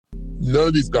none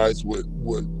of these guys would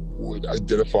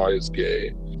identify as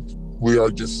gay. We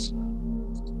are just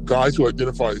guys who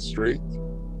identify as straight,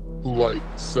 who like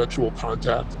sexual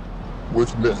contact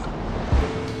with men.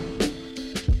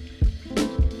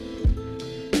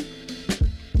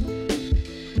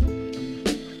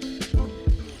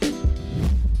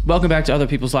 Welcome back to Other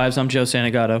People's Lives. I'm Joe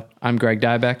Santagato. I'm Greg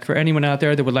Dybeck. For anyone out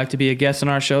there that would like to be a guest on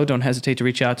our show, don't hesitate to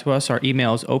reach out to us. Our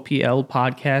email is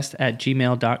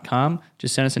oplpodcast@gmail.com.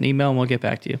 Just send us an email and we'll get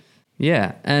back to you.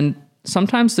 Yeah, and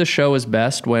sometimes the show is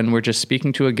best when we're just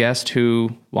speaking to a guest who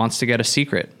wants to get a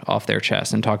secret off their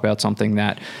chest and talk about something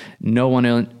that no one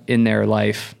in their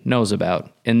life knows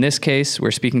about. In this case,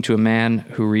 we're speaking to a man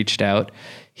who reached out.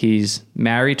 He's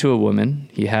married to a woman.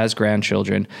 He has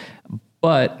grandchildren,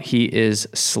 but he is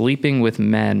sleeping with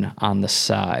men on the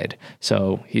side.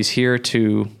 So he's here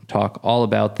to talk all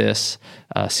about this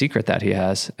secret that he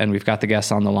has. And we've got the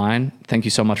guest on the line. Thank you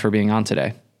so much for being on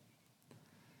today.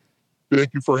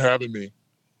 Thank you for having me.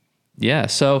 Yeah.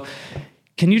 So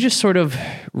can you just sort of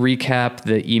recap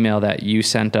the email that you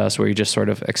sent us where you just sort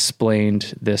of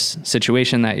explained this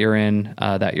situation that you're in,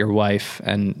 that your wife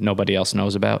and nobody else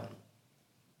knows about?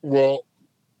 Well,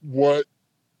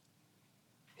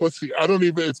 let's see,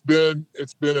 it's been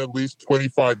at least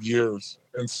 25 years.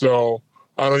 And so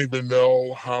I don't even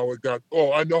know how it I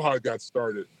know how it got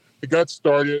started. It got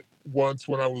started once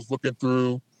when I was looking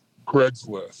through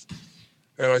Craigslist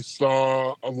and I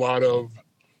saw a lot of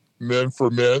men for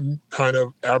men kind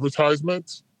of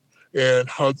advertisements and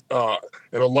a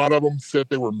lot of them said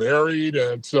they were married.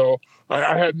 And so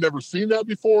I had never seen that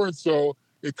before. And so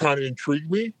it kind of intrigued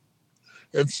me.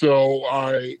 And so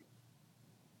I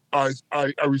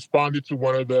responded to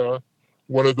one of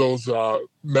those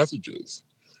messages,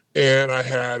 and I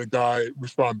had a guy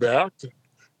respond back,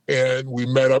 and we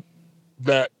met up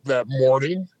that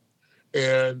morning,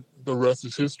 and the rest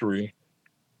is history.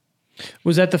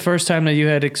 Was that the first time that you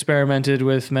had experimented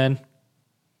with men?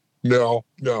 No,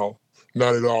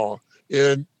 not at all.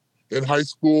 In high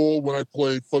school, when I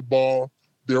played football,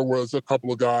 there was a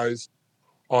couple of guys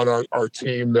on our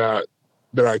team that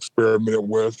I experimented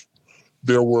with.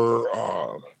 There were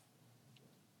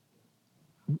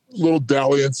little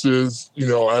dalliances,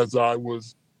 as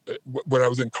when I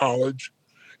was in college.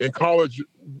 In college,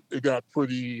 I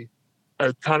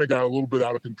kind of got a little bit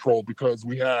out of control because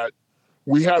we had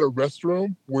a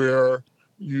restroom where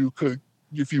you could,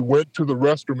 if you went to the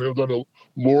restroom, it was on the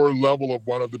lower level of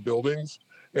one of the buildings,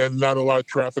 and not a lot of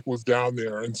traffic was down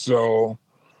there, and so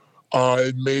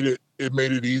it made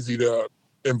it easy to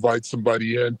invite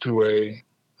somebody into a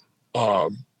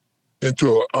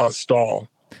stall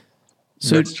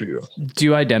next to you. Do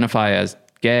you identify as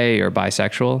gay or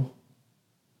bisexual?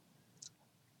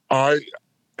 I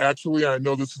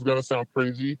know this is going to sound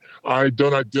crazy. I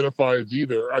don't identify as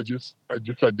either. I just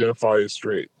identify as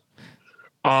straight.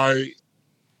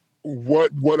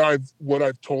 What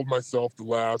I've told myself the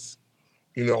last,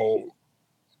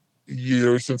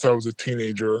 years since I was a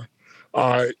teenager,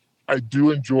 I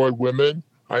do enjoy women.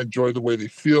 I enjoy the way they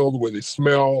feel, the way they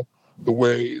smell, the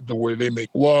way they make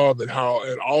love and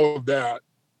all of that.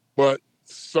 But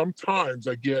sometimes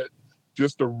I get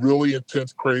just a really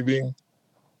intense craving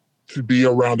to be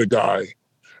around a guy,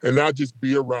 and not just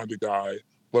be around a guy,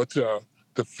 but to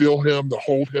feel him, to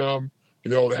hold him,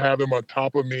 to have him on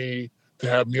top of me, to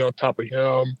have me on top of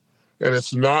him. And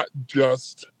it's not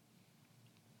just,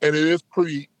 and it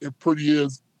pretty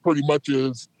much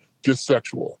is just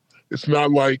sexual. It's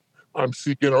not like I'm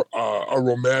seeking a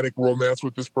romantic romance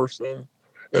with this person.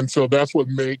 And so that's what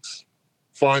makes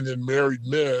finding married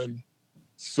men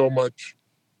so much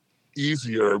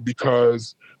easier,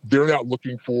 because they're not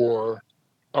looking for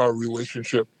a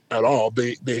relationship at all.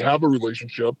 They have a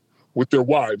relationship with their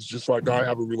wives, just like I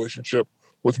have a relationship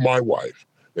with my wife.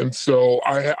 And so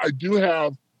I do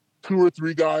have 2 or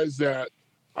 3 guys that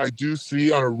I do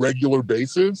see on a regular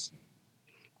basis.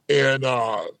 And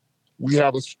we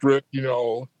have a strict,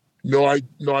 no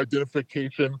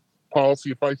identification policy.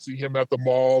 If I see him at the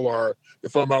mall, or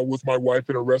if I'm out with my wife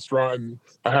in a restaurant and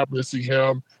I happen to see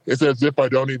him, it's as if I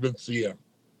don't even see him.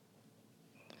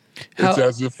 It's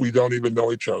as if we don't even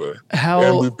know each other.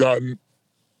 And we've gotten...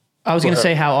 I was going to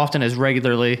say, how often is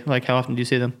regularly? Like, how often do you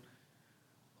see them?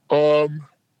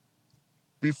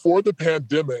 Before the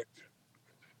pandemic,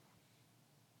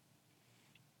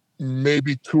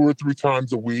 maybe 2 or 3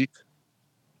 times a week,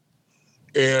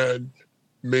 and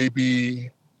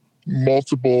maybe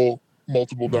multiple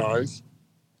guys.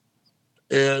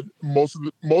 And most of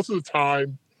the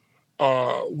time,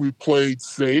 we played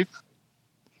safe.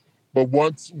 But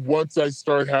once I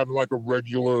start having like a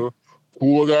regular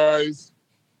pool of guys,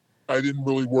 I didn't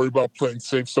really worry about playing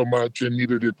safe so much, and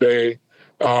neither did they.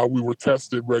 We were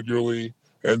tested regularly,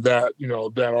 and that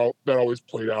that always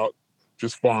played out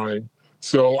just fine.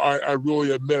 So I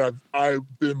really admit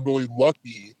I've been really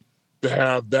lucky to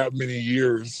have that many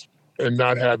years and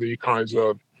not have any kinds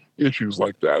of issues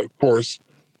like that. Of course,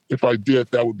 if I did,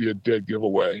 that would be a dead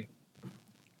giveaway.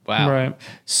 Wow. Right.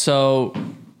 So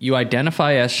you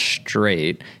identify as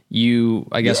straight. You,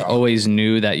 I guess, Yeah. always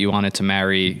knew that you wanted to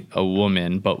marry a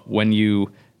woman, but when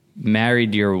you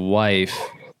married your wife,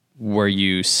 were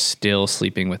you still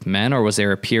sleeping with men, or was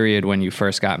there a period when you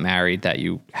first got married that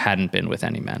you hadn't been with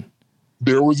any men?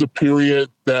 There was a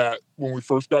period that when we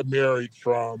first got married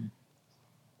from,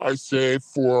 I say,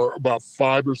 for about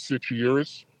 5 or 6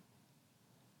 years,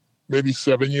 maybe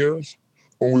 7 years,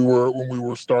 when we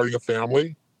were starting a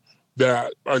family,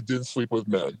 that I didn't sleep with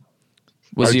men.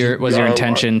 Was your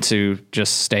intention to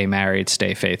just stay married,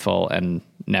 stay faithful, and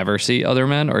never see other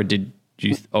men, or did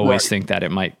you always think that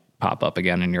it might pop up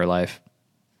again in your life?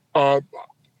 Well,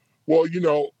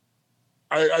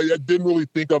 I didn't really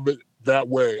think of it that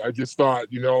way. I just thought,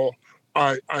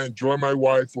 I enjoy my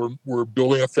wife. We're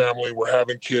building a family. We're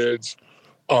having kids.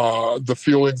 The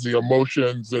feelings, the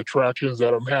emotions, the attractions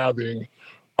that I'm having,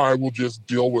 I will just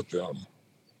deal with them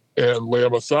and lay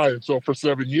them aside. And so for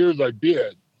 7 years, I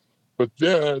did. But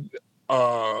then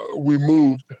we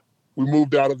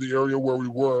moved out of the area where we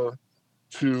were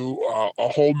to a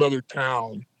whole nother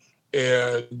town.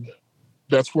 And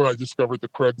that's when I discovered the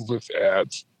Craigslist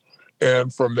ads.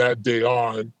 And from that day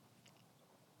on,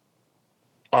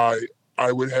 I've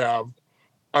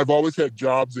always had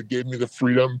jobs that gave me the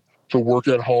freedom to work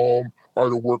at home or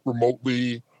to work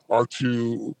remotely or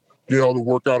to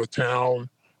work out of town.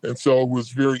 And so it was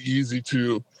very easy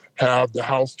to have the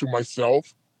house to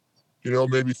myself,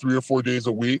 maybe 3 or 4 days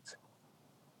a week,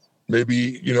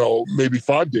 maybe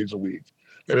 5 days a week.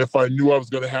 And if I knew I was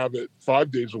going to have it 5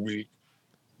 days a week,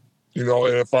 and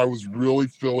if I was really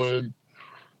feeling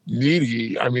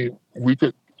needy, I mean,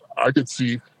 I could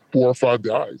see 4 or 5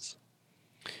 guys.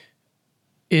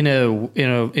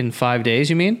 In 5 days,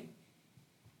 you mean?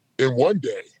 In one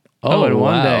day. Oh, in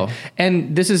one wow. day.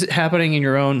 And this is happening in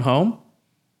your own home?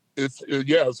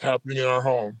 It's happening in our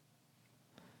home.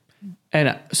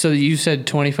 And so you said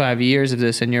 25 years of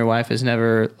this, and your wife has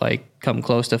never come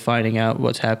close to finding out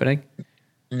what's happening?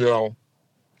 No.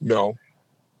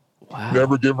 Wow.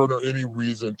 Never given her any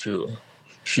reason to.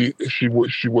 She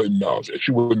wouldn't know.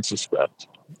 She wouldn't suspect.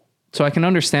 So I can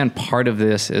understand part of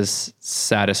this is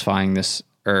satisfying this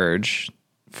urge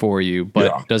for you,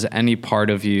 but does any part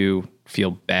of you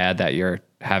feel bad that you're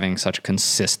having such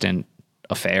consistent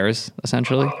affairs,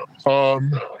 essentially?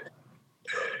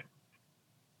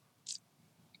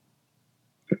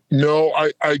 No,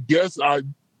 I guess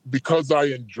because I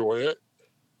enjoy it,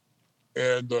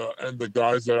 and the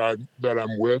guys that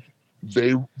I'm with,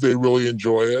 they really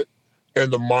enjoy it,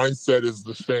 and the mindset is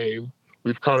the same.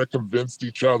 We've kind of convinced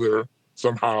each other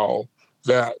somehow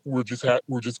that we're just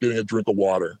getting a drink of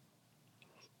water.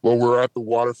 Well, we're at the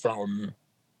water fountain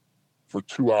for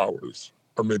 2 hours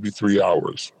or maybe 3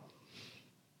 hours.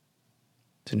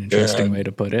 It's an interesting way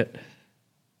to put it.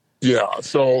 Yeah,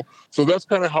 so that's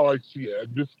kind of how I see it.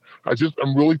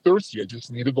 I'm really thirsty. I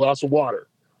just need a glass of water.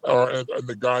 And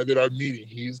the guy that I'm meeting,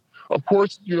 he's, of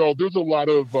course, there's a lot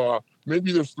of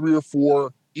maybe there's 3 or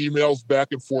 4 emails back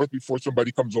and forth before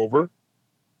somebody comes over,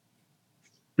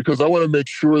 because I want to make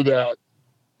sure that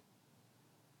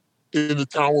in the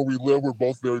town where we live, we're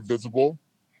both very visible,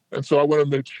 and so I want to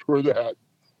make sure that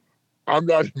I'm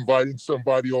not inviting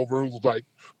somebody over who's like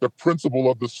the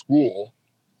principal of the school.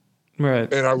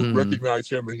 Right. And I would recognize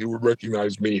him and he would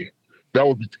recognize me. That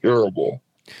would be terrible.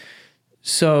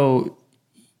 So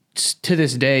to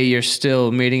this day, you're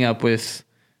still meeting up with,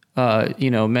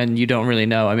 men you don't really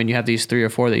know. I mean, you have these 3 or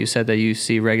 4 that you said that you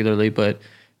see regularly, but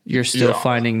you're still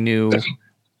finding new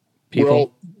people.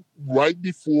 Well, right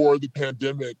before the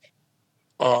pandemic,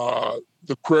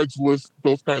 the Craigslist,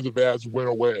 those kinds of ads went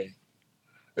away.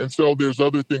 And so there's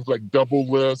other things like Double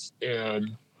List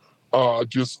and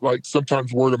just like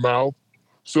sometimes word of mouth.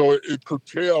 So it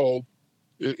curtailed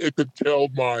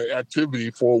my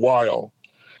activity for a while.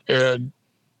 And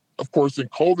of course, then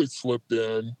COVID slipped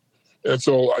in. And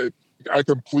so I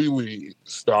completely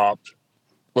stopped.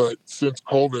 But since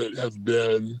COVID has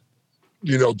been,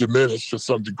 diminished to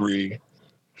some degree,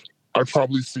 I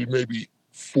probably see maybe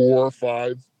 4 or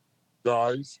 5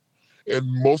 guys. And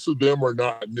most of them are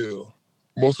not new.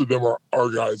 Most of them are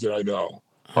guys that I know,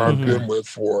 I've been with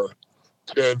for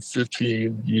 10,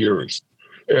 15 years.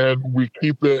 And we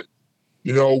keep it,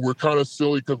 we're kind of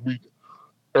silly because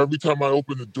every time I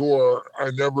open the door,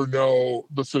 I never know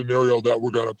the scenario that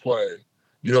we're going to play.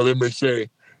 You know, they may say,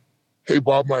 hey,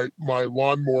 Bob, my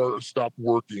lawnmower stopped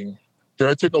working. Can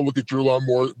I take a look at your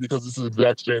lawnmower because it's the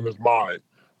exact same as mine?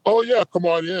 Oh, yeah, come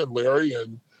on in, Larry.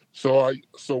 And so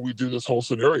we do this whole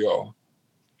scenario,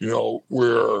 you know,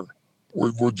 where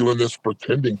we're doing this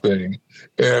pretending thing,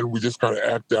 and we just kind of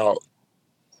act out.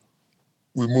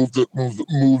 We move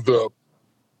the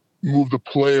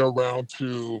play around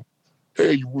to,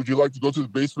 hey, would you like to go to the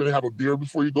basement and have a beer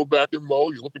before you go back and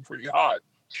mow? You're looking pretty hot.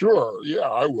 Sure, yeah,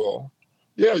 I will.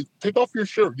 Yeah, take off your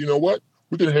shirt. You know what?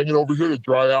 We can hang it over here to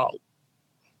dry out.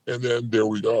 And then there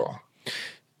we go.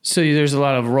 So there's a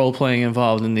lot of role playing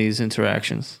involved in these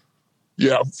interactions.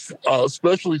 Yeah,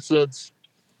 especially since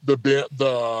the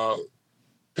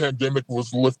pandemic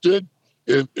was lifted,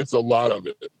 it's a lot of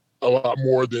it, a lot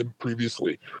more than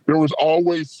previously. There was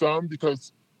always some,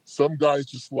 because some guys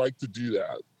just like to do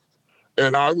that.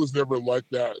 And I was never like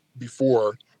that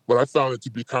before, but I found it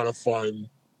to be kind of fun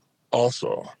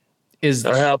also.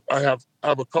 I have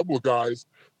a couple of guys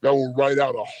that will write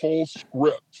out a whole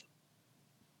script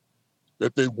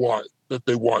that they want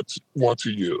to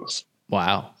use.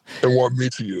 Wow. And want me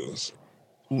to use.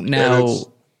 Now,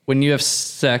 when you have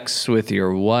sex with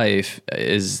your wife,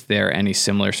 is there any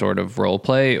similar sort of role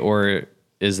play, or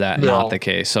is that not the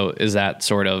case? So is that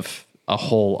sort of a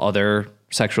whole other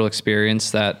sexual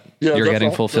experience that you're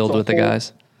getting fulfilled with the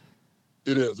guys?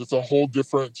 It is. It's a whole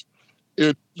different.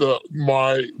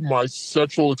 My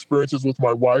sexual experiences with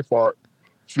my wife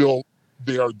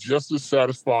they are just as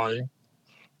satisfying.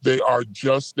 They are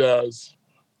just as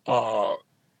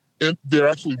they're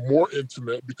actually more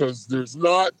intimate, because there's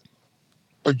not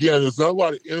a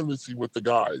lot of intimacy with the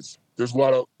guys. There's a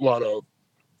lot of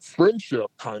friendship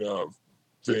kind of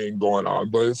thing going on,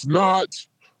 but it's not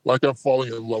like I'm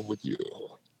falling in love with you,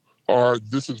 or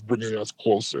this is bringing us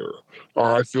closer,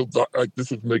 or I feel like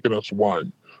this is making us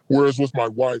one. Whereas with my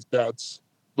wife, those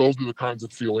are the kinds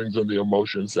of feelings and the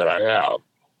emotions that I have.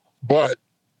 But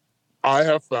I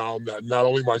have found that not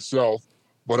only myself,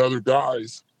 but other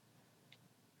guys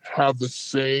have the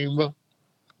same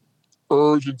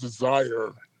urge and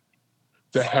desire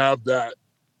to have the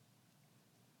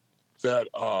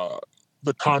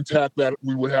contact that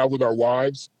we would have with our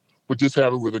wives, but just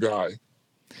have it with a guy.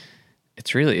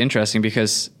 It's really interesting,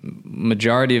 because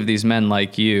majority of these men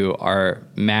like you are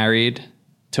married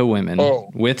to women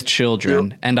with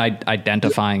children and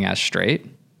identifying as straight.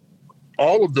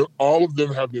 All of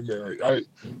them have been married.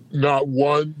 Not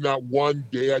one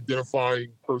gay identifying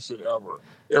person ever.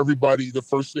 Everybody, the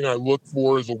first thing I look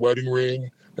for is a wedding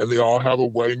ring, and they all have a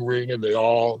wedding ring, and they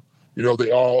all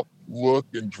look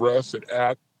and dress and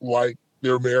act like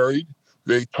they're married.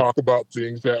 They talk about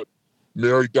things that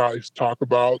married guys talk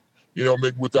about,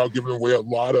 maybe without giving away a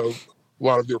lot of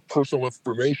their personal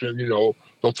information.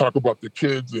 They'll talk about the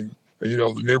kids and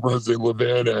the neighborhoods they live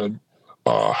in, and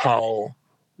how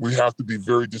we have to be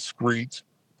very discreet,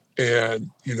 and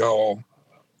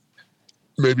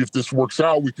maybe if this works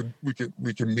out, we can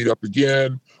meet up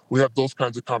again. We have those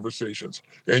kinds of conversations,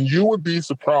 and you would be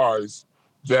surprised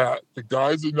that the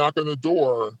guys that knock on the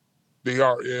door, they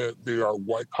are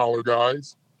white collar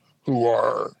guys who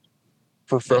are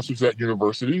professors at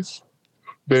universities.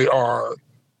 They are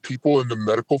people in the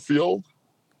medical field.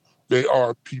 They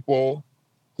are people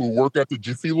who work at the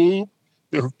Jiffy Lube.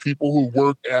 There are people who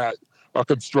work at a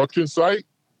construction site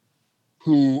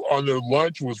who on their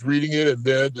lunch was reading it and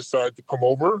then decided to come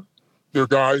over. There are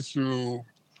guys who,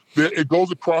 it goes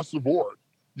across the board.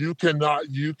 You cannot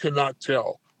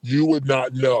tell. You would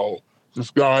not know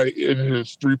this guy in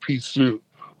his three-piece suit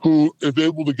who is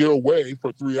able to get away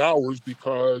for 3 hours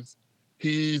because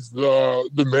he's the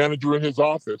manager in his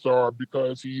office, or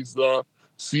because he's the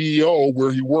CEO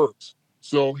where he works.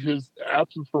 So his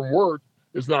absence from work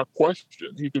is not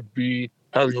questioned. He could be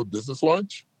having a business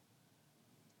lunch.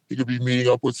 He could be meeting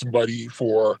up with somebody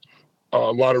for a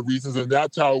lot of reasons, and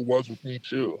that's how it was with me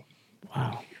too.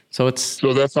 Wow. So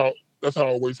that's how I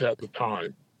always had the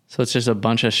time. So it's just a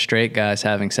bunch of straight guys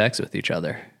having sex with each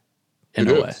other. In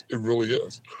a way. It really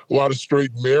is. A lot of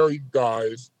straight married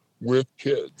guys with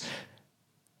kids.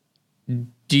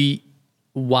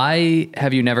 Why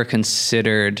have you never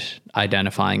considered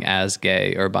identifying as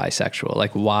gay or bisexual?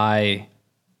 Like, why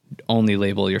only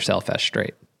label yourself as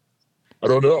straight? I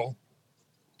don't know.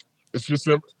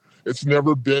 It's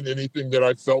never been anything that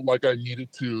I felt like I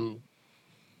needed to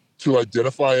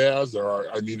identify as, or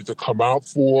I needed to come out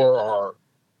for,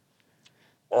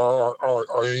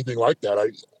 or anything like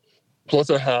that. Plus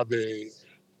I have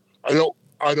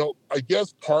I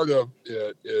guess part of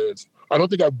it is I don't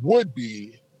think I would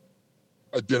be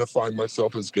identifying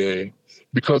myself as gay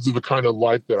because of the kind of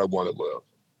life that I want to live.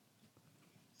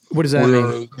 What does that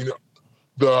mean? You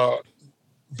know,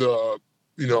 the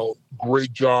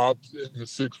great jobs in the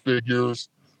six figures,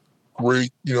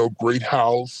 great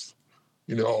house,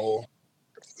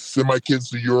 send my kids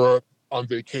to Europe on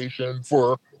vacation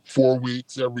for 4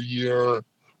 weeks every year.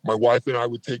 My wife and I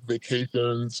would take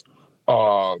vacations.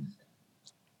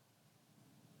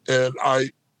 And I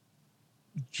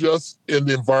just, in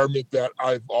the environment that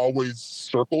I've always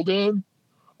circled in,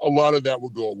 a lot of that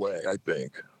would go away, I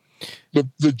think.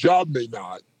 The job may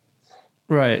not.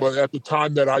 Right. But at the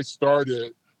time that I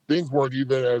started, things weren't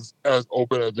even as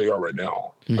open as they are right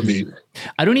now. Mm-hmm. I mean,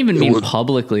 I don't even mean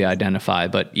publicly identify,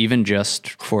 but even just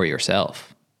for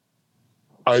yourself.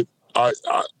 I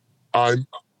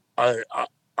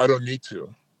don't need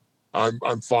to.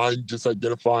 I'm fine just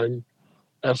identifying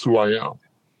as who I am.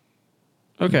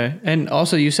 Okay. And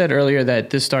also you said earlier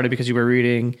that this started because you were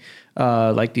reading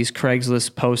like these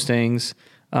Craigslist postings,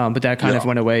 but that kind of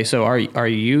went away. So are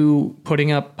you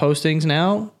putting up postings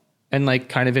now and like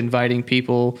kind of inviting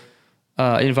people,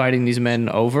 inviting these men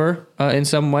over in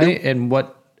some way? And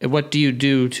what do you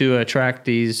do to attract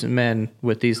these men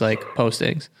with these like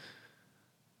postings?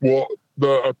 Well,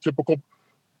 the typical,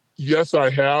 yes,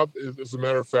 I have. As a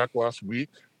matter of fact, last week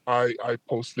I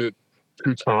posted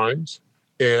 2 times.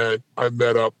 And I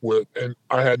met up with, and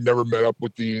I had never met up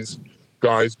with these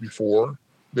guys before.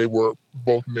 They were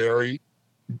both married.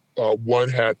 One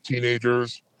had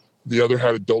teenagers, the other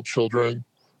had adult children.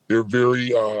 They're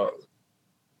very,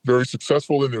 very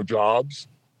successful in their jobs.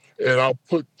 And I'll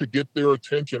put, to get their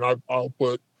attention, I'll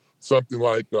put something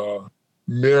like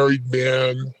married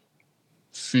man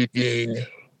seeking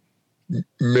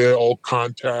male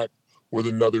contact with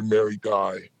another married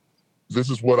guy. This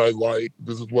is what I like.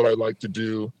 This is what I like to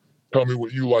do. Tell me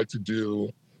what you like to do.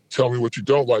 Tell me what you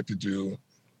don't like to do.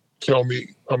 Tell me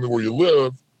where you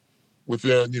live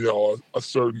within, a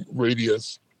certain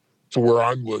radius to where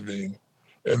I'm living.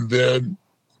 And then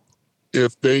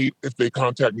if they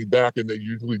contact me back, and they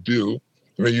usually do,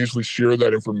 and they usually share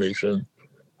that information,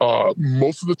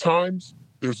 most of the times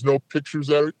there's no pictures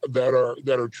that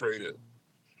are traded.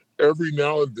 Every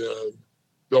now and then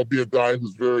there'll be a guy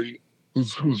who's very,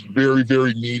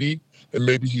 very needy, and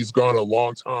maybe he's gone a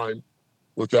long time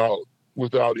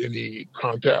without any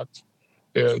contact.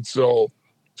 And so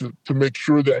to make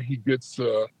sure that he gets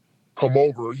to come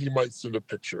over, he might send a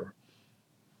picture.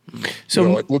 So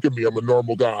like, look at me, I'm a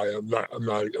normal guy. I'm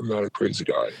not a crazy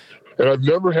guy. And I've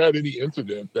never had any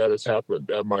incident that has happened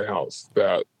at my house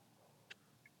that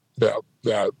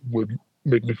would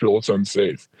make me feel it's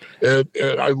unsafe. And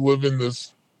I live in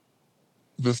this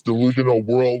delusional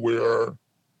world where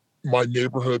my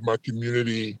neighborhood, my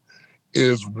community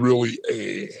is really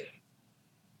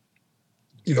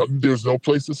there's no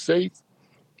place is safe.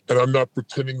 And I'm not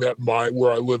pretending that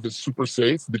where I live is super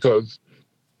safe, because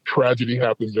tragedy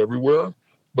happens everywhere,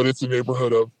 but it's a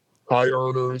neighborhood of high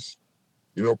earners,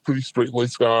 pretty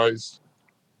straight-laced guys,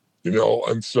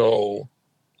 and so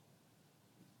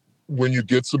when you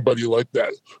get somebody like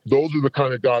that, those are the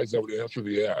kind of guys that would answer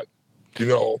the ad,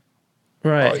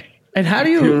 Right. And how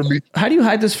do you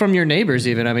hide this from your neighbors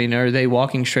even? I mean, are they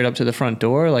walking straight up to the front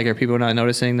door? Like, are people not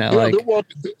noticing that? Yeah,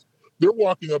 they're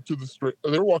walking up to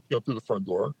the front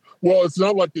door. Well, it's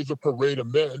not like there's a parade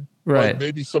of men. Right. Like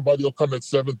maybe somebody will come at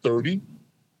 7:30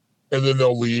 and then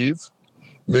they'll leave.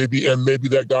 Maybe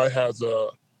that guy has a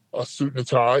suit and a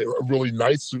tie, a really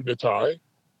nice suit and a tie.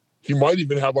 He might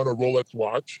even have on a Rolex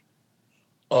watch.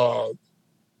 And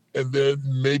then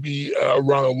maybe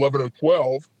around 11 or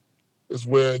 12 is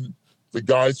when the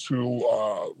guys who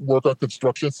work on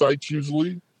construction sites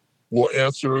usually will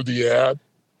answer the ad,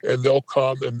 and they'll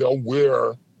come and they'll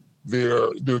wear their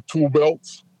tool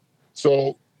belts.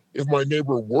 So if my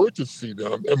neighbor were to see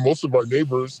them, and most of our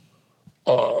neighbors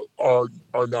are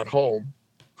not home,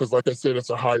 because like I said, it's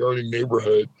a high earning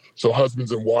neighborhood. So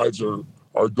husbands and wives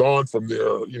are gone from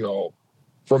their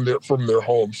from their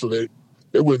home, so they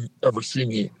wouldn't ever see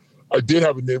me. I did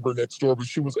have a neighbor next door, but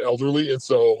she was elderly, and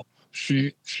so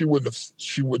she wouldn't have,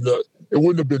 it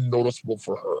wouldn't have been noticeable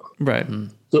for her. Right.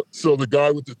 So the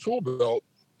guy with the tool belt,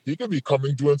 he could be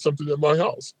coming doing something at my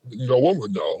house. No one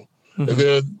would know. Mm-hmm. And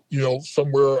then,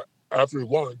 somewhere after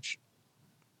lunch,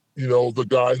 the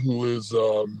guy who is,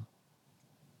 a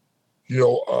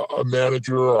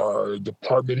manager or a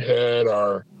department head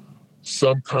or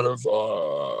some kind of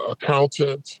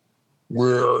accountant,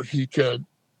 where he can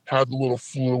have a little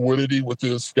fluidity with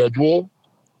his schedule,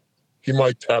 he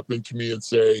might tap into me and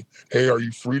say, "Hey, are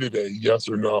you free today? Yes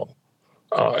or no?"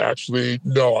 Actually,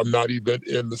 no, I'm not even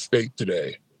in the state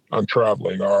today. I'm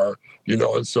traveling,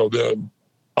 and so then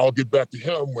I'll get back to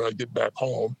him when I get back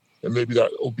home, and maybe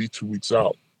that will be 2 weeks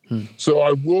out. So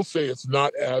I will say it's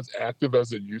not as active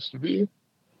as it used to be,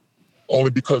 only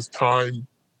because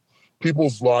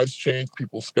people's lives change,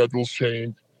 people's schedules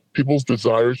change, people's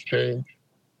desires change.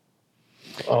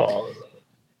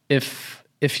 If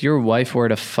your wife were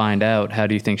to find out, how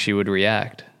do you think she would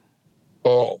react?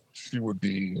 Oh, she would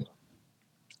be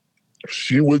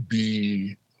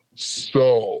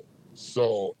so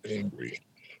angry.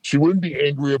 She wouldn't be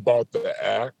angry about the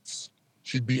acts.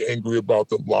 She'd be angry about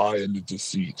the lie and the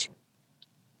deceit.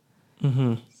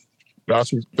 Mm-hmm.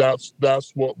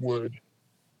 That's what would,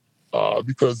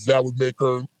 because that would make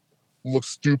her look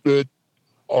stupid,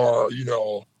 or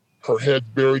her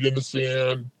head buried in the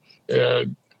sand,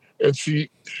 and she's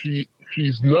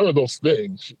none of those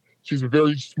things. She's a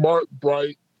very smart,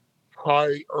 bright,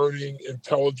 high earning,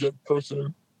 intelligent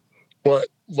person, but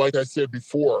like I said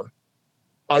before,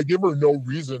 I give her no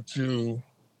reason to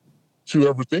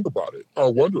ever think about it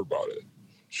or wonder about it.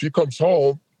 She comes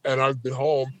home and I've been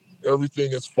home,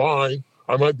 everything is fine.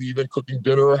 I might be even cooking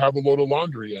dinner or have a load of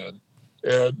laundry in,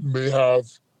 and may have,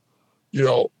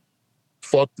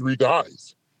 fucked 3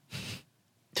 guys.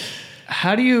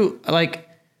 How do you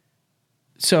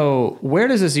so where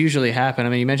does this usually happen? I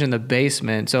mean, you mentioned the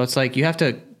basement, so it's like you have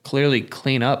to clearly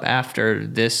clean up after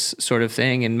this sort of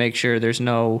thing and make sure there's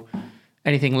no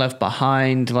anything left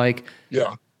behind. And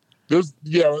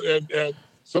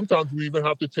sometimes we even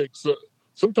have to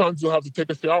sometimes you'll have to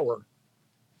take a shower.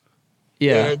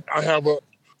 Yeah. And I have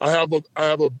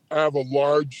a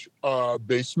large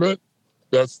basement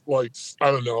that's like,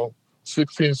 I don't know,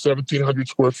 1,700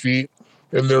 square feet.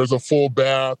 And there's a full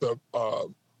bath,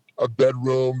 a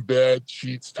bedroom, bed,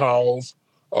 sheets, towels,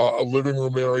 a living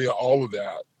room area, all of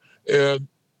that. And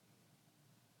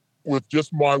with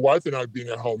just my wife and I being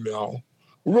at home now,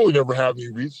 we really never have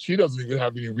any reason. She doesn't even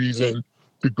have any reason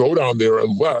to go down there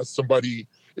unless somebody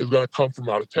is going to come from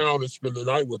out of town and spend the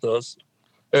night with us.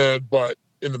 But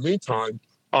in the meantime,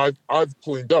 I've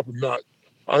cleaned up.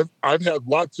 I've had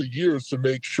lots of years to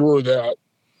make sure that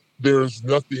there's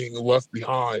nothing left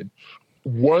behind.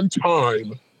 One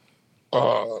time,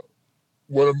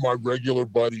 one of my regular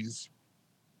buddies,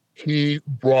 he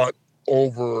brought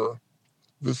over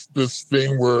this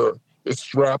thing where it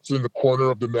straps in the corner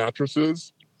of the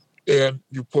mattresses, and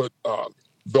you put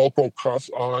Velcro cuffs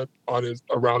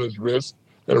around his wrist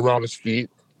and around his feet.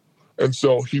 And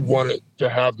so he wanted to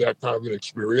have that kind of an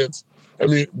experience. I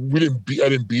mean, I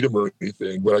didn't beat him or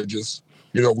anything, but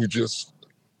we just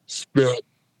spent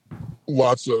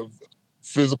lots of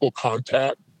physical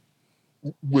contact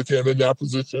with him in that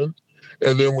position.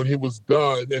 And then when he was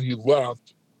done and he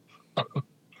left,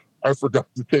 I forgot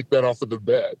to take that off of the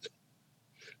bed.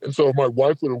 And so my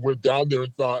wife would have went down there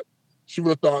and she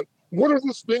would have thought, what is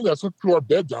this thing that's hooked to our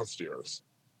bed downstairs?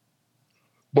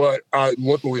 But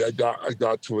luckily I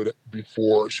got to it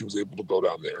before she was able to go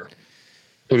down there.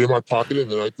 Put it in my pocket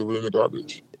and then I threw it in the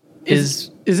garbage.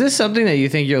 Is this something that you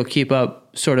think you'll keep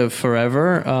up sort of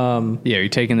forever? Yeah, are you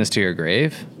taking this to your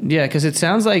grave? Yeah, because it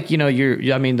sounds like,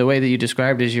 the way that you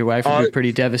described it is your wife would be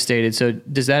pretty devastated. So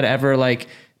does that ever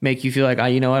make you feel like,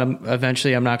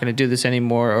 eventually I'm not going to do this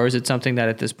anymore? Or is it something that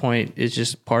at this point is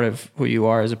just part of who you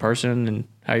are as a person and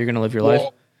how you're going to live your life?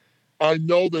 I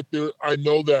know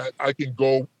that I can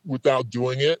go without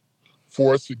doing it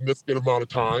for a significant amount of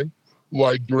time.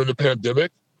 Like during the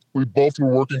pandemic, we both were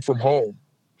working from home,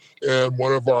 and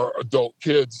one of our adult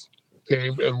kids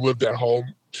came and lived at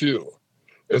home too.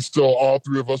 And so all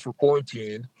 3 of us were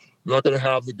quarantined. I'm not going to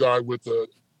have the guy with the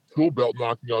tool belt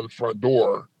knocking on the front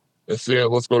door and saying,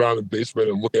 let's go down to the basement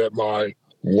and look at my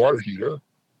water heater.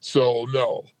 So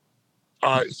no,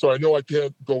 I know I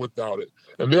can't go without it.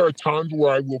 And there are times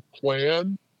where I will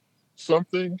plan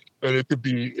something and it could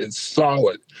be in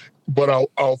solid, but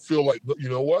I'll feel like, you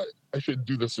know what? I shouldn't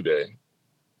do this today.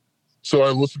 So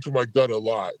I listen to my gut a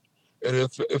lot. And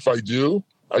if I do,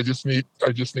 I just need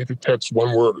to text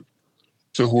one word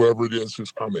to whoever it is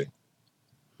who's coming.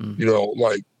 It's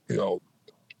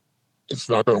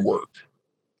not going to work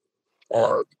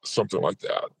or something like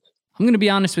that. I'm going to be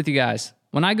honest with you guys.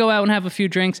 When I go out and have a few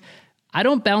drinks, I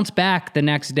don't bounce back the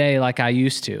next day like I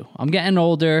used to. I'm getting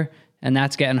older, and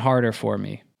that's getting harder for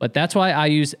me. But that's why I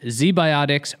use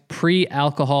ZBiotics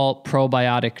pre-alcohol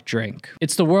probiotic drink.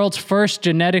 It's the world's first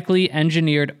genetically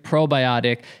engineered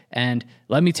probiotic, and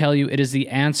let me tell you, it is the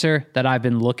answer that I've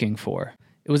been looking for.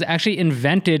 It was actually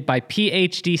invented by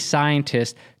PhD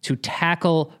scientists to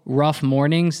tackle rough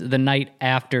mornings the night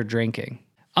after drinking.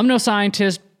 I'm no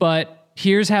scientist, but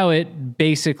Here's how it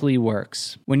basically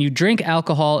works. When you drink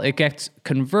alcohol, it gets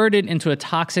converted into a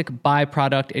toxic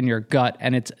byproduct in your gut,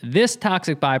 and it's this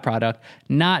toxic byproduct,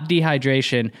 not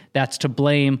dehydration, that's to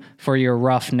blame for your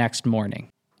rough next morning.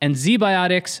 And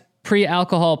ZBiotics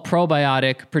pre-alcohol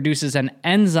probiotic produces an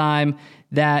enzyme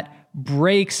that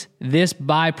breaks this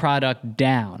byproduct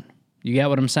down. You get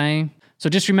what I'm saying? So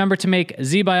just remember to make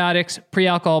ZBiotics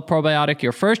pre-alcohol probiotic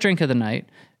your first drink of the night.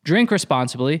 Drink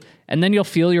responsibly, and then you'll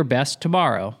feel your best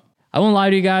tomorrow. I won't lie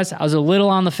to you guys, I was a little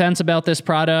on the fence about this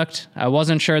product. I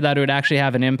wasn't sure that it would actually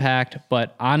have an impact,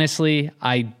 but honestly,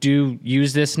 I do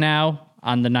use this now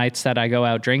on the nights that I go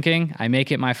out drinking. I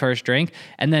make it my first drink,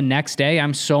 and then next day,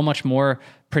 I'm so much more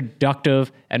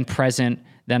productive and present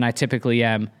than I typically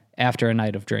am after a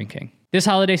night of drinking. This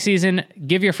holiday season,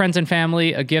 give your friends and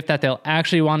family a gift that they'll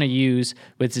actually want to use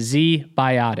with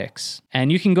ZBiotics. And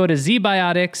you can go to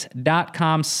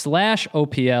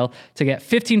zbiotics.com/OPL to get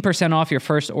 15% off your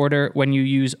first order when you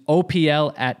use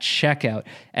OPL at checkout.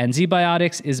 And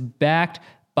ZBiotics is backed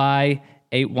by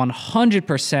a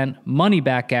 100%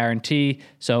 money-back guarantee.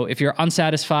 So if you're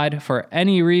unsatisfied for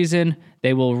any reason,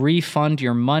 they will refund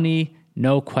your money,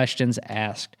 no questions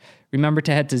asked. Remember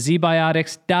to head to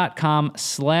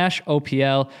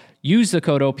zbiotics.com/OPL. Use the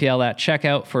code OPL at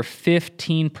checkout for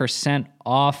 15%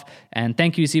 off. And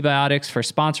thank you, ZBiotics, for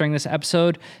sponsoring this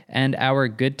episode and our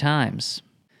good times.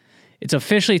 It's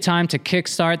officially time to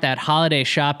kickstart that holiday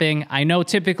shopping. I know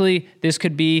typically this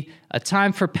could be a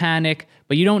time for panic,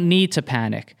 but you don't need to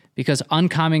panic because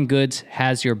Uncommon Goods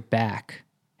has your back.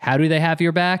 How do they have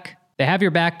your back? They have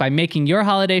your back by making your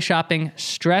holiday shopping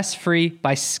stress-free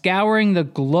by scouring the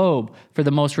globe for the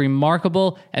most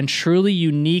remarkable and truly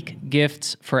unique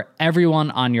gifts for everyone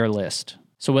on your list.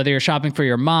 So whether you're shopping for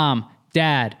your mom,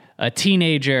 dad, a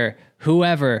teenager,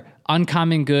 whoever,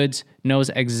 Uncommon Goods knows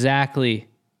exactly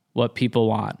what people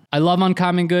want. I love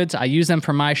Uncommon Goods. I use them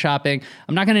for my shopping.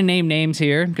 I'm not going to name names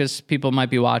here because people might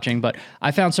be watching, but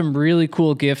I found some really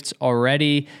cool gifts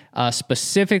already.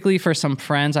 Specifically for some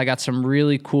friends, I got some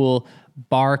really cool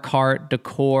bar cart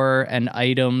decor and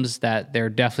items that they're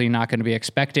definitely not going to be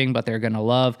expecting, but they're going to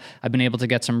love. I've been able to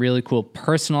get some really cool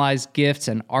personalized gifts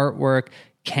and artwork,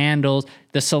 candles.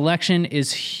 The selection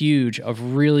is huge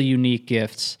of really unique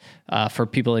gifts for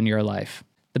people in your life.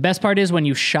 The best part is when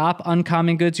you shop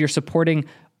Uncommon Goods, you're supporting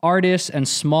artists and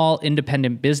small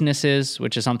independent businesses,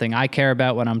 which is something I care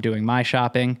about when I'm doing my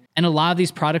shopping. And a lot of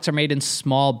these products are made in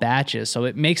small batches, so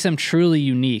it makes them truly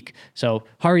unique. So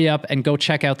hurry up and go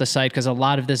check out the site because a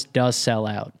lot of this does sell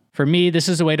out. For me, this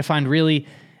is a way to find really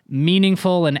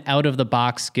meaningful and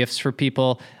out-of-the-box gifts for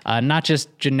people, not just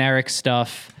generic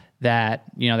stuff that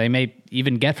they may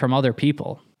even get from other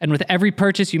people. And with every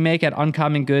purchase you make at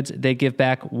Uncommon Goods, they give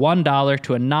back $1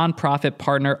 to a nonprofit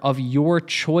partner of your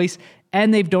choice,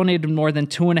 and they've donated more than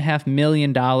 $2.5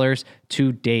 million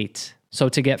to date. So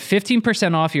to get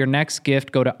 15% off your next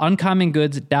gift, go to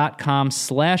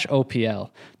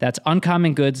uncommongoods.com/OPL. That's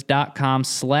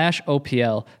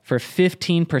uncommongoods.com/OPL for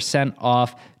 15%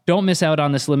 off. Don't miss out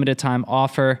on this limited time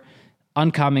offer.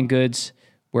 Uncommon Goods,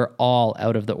 we're all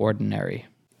out of the ordinary.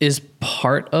 Is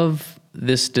part of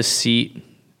this deceit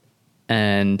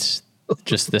and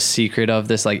just the secret of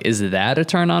this, is that a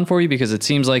turn on for you? Because it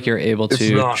seems like you're able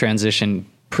to transition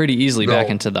pretty easily back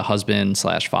into the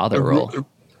husband/father role.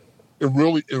 It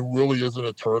really isn't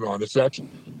a turn on. It's actually,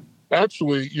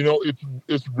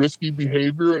 it's risky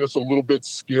behavior and it's a little bit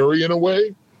scary in a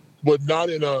way, but not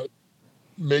in a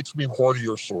makes me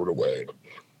hornier sort of way.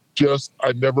 Just,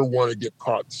 I never want to get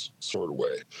caught sort of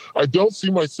way. I don't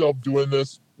see myself doing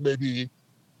this maybe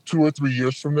 2 or 3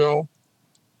 years from now.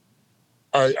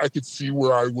 I could see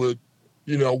where I would,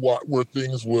 where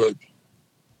things would,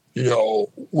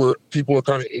 where people are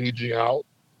kind of aging out,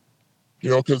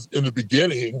 because in the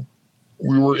beginning,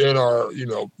 we were in our,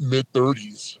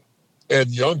 mid-30s and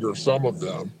younger, some of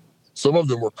them. Some of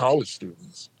them were college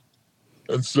students.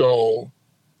 And so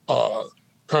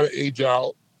kind of age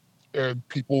out and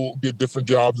people get different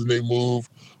jobs and they move.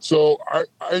 So I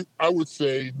would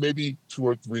say maybe 2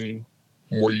 or 3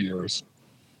 more years.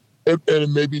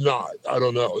 And maybe not. I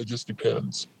don't know. It just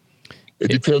depends. It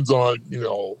depends on,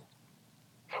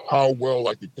 how well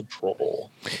I can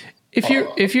control.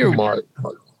 If your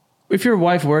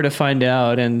wife were to find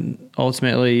out and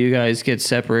ultimately you guys get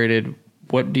separated,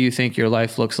 what do you think your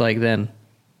life looks like then?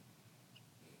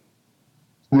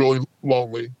 Really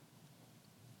lonely.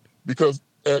 Because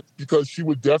she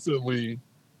would definitely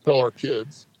tell our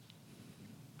kids.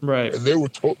 Right. And they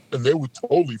would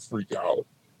totally freak out.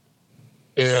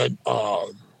 And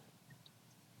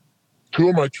 2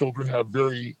 of my children have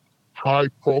very high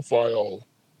profile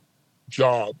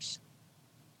jobs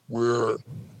where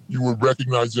you would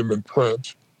recognize them in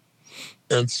print.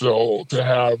 And so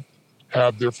to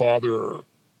have their father,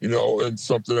 in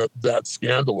something that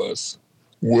scandalous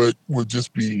would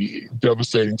just be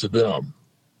devastating to them.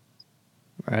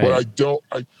 Right. But I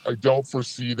don't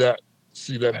foresee that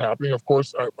happening. Of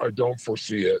course, I don't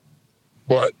foresee it.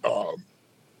 But I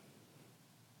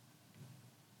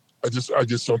just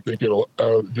don't think it'll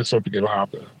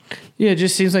happen. Yeah, it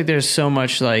just seems like there's so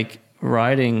much like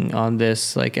riding on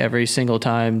this, like every single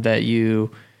time that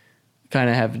you kind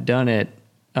of have done it.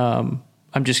 I'm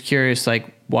just curious,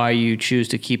 like, why you choose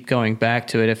to keep going back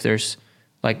to it if there's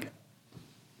like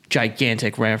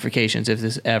gigantic ramifications if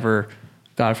this ever,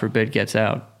 God forbid, gets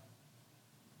out.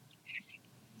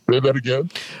 Say that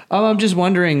again. I'm just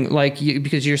wondering, like,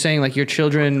 because you're saying like your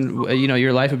children,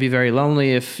 your life would be very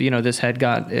lonely if this had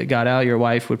got out. Your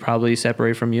wife would probably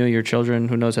separate from you. Your children,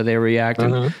 who knows how they react,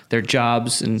 and their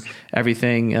jobs and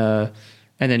everything, and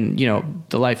then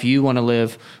the life you want to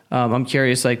live. I'm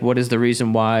curious, like, what is the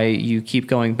reason why you keep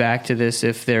going back to this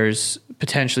if there's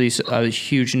potentially a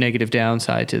huge negative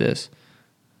downside to this?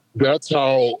 That's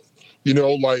how,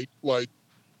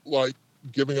 like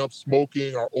giving up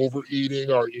smoking or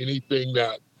overeating or anything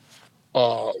that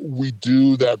we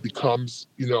do that becomes,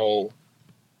 I'm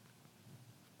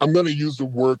going to use the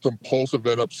word compulsive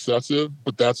and obsessive,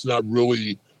 but that doesn't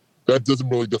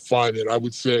really define it. I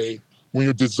would say when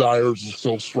your desires are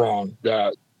so strong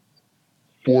that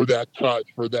for that touch,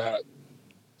 for that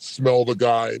smell of a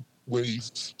guy when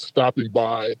he's stopping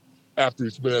by after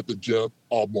he's been at the gym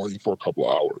all morning for a couple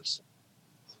of hours.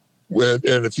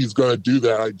 And if he's going to do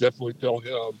that, I definitely tell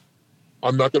him,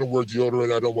 I'm not going to wear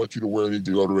deodorant. I don't want you to wear any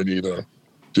deodorant either.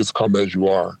 Just come as you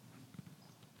are.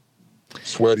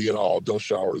 Sweaty and all. Don't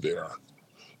shower there.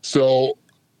 So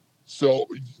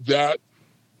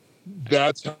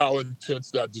that's how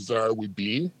intense that desire would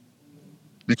be,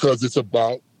 because it's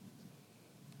about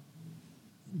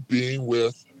being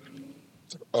with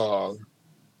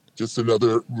just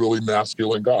another really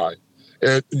masculine guy.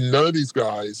 And none of these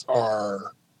guys would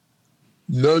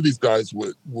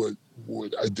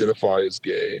identify as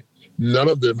gay. None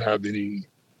of them have any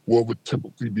what would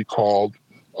typically be called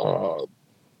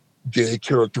gay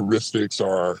characteristics,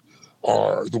 or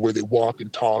the way they walk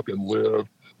and talk and live.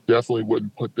 Definitely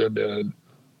wouldn't put them in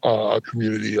a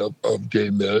community of gay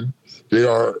men. They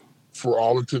are, for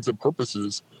all intents and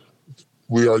purposes,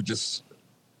 we are just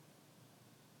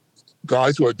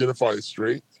guys who identify as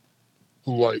straight,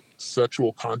 who like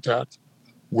sexual contact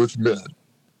with men.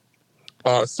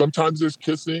 Sometimes there's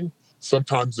kissing,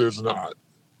 sometimes there's not.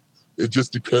 It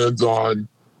just depends on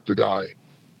the guy.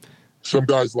 Some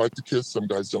guys like to kiss, some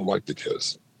guys don't like to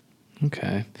kiss.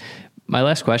 Okay. My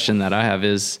last question that I have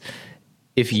is,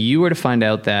 if you were to find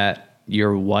out that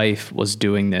your wife was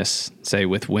doing this, say,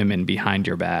 with women behind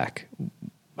your back,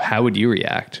 how would you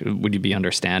react? Would you be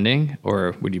understanding,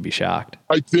 or would you be shocked?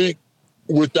 I think,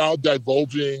 without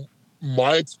divulging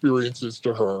my experiences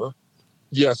to her,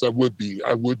 yes, I would be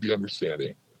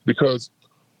understanding, because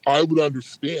I would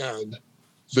understand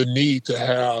the need to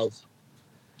have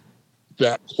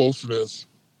that closeness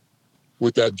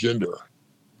with that gender.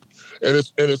 And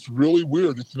it's really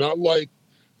weird. It's not like,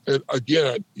 and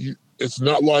again, it's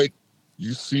not like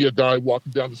you see a guy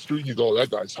walking down the street and you go,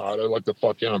 that guy's hot, I'd like to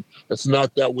fuck him. It's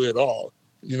not that way at all.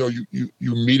 You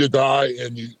meet a guy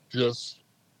and you just,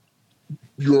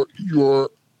 you're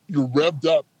revved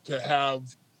up to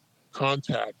have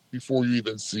contact before you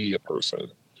even see a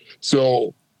person.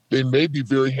 So they may be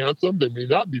very handsome, they may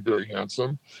not be very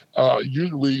handsome.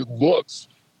 Usually looks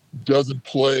doesn't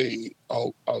play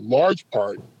a large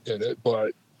part in it,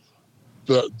 but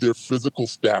their physical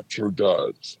stature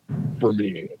does for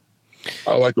me.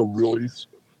 I like a really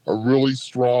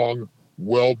strong,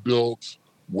 well-built,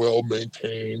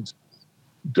 well-maintained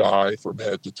guy from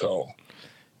head to toe.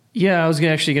 Yeah, I was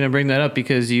actually going to bring that up,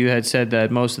 because you had said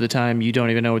that most of the time you don't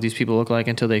even know what these people look like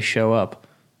until they show up.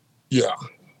 Yeah.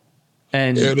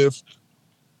 And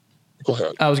go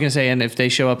ahead. I was going to say, and if they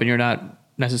show up and you're not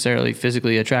necessarily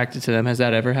physically attracted to them, has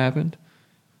that ever happened?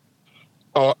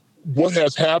 What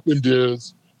has happened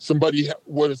is someone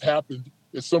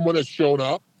has shown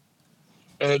up,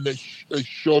 and they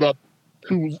showed up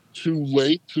too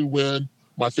late to when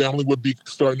my family would be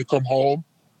starting to come home,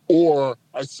 or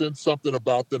I sensed something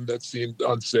about them that seemed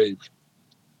unsafe.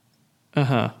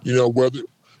 Uh-huh. Whether,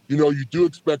 you do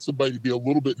expect somebody to be a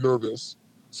little bit nervous.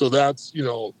 So that's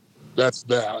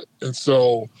that. And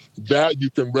so that you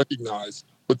can recognize.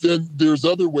 But then there's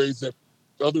other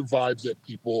vibes that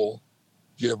people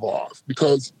give off,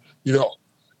 because,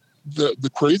 the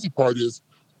crazy part is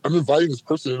I'm inviting this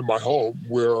person into my home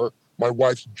where my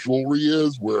wife's jewelry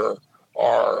is, where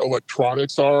our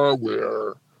electronics are,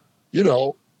 where, you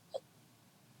know,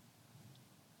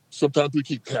 sometimes we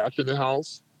keep cash in the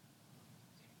house.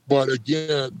 But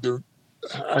again,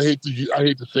 I hate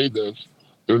to say this,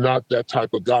 they're not that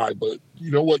type of guy. But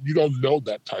you know what? You don't know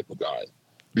that type of guy,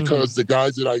 because the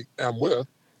guys that I am with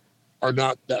are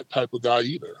not that type of guy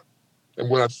either. And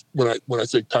when I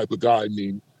say type of guy, I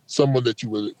mean someone that you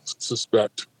would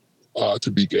suspect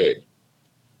to be gay.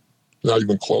 Not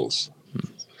even close.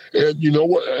 And you know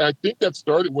what? I think that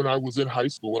started when I was in high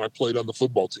school, when I played on the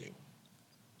football team.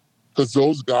 Because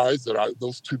those two guys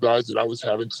that I was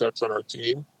having sex on our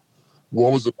team,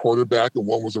 one was a quarterback and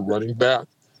one was a running back,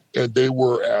 and they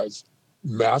were as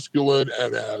masculine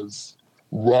and as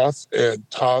rough and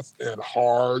tough and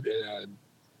hard and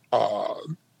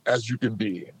as you can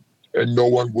be. And no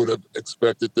one would have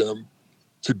expected them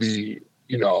to be,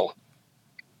 you know,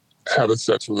 having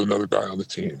sex with another guy on the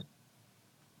team.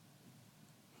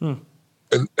 And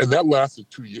that lasted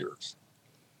 2 years.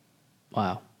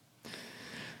 Wow.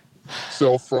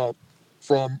 So from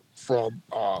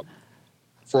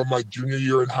my junior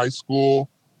year in high school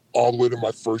all the way to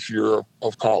my first year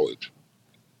of college.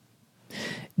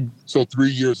 So 3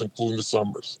 years, including the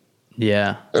summers.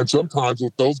 Yeah. And sometimes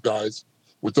with those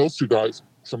two guys,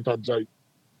 sometimes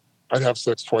I'd have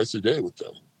sex twice a day with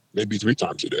them, maybe 3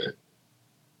 times a day.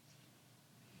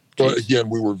 But again,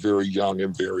 we were very young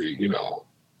and very, you know.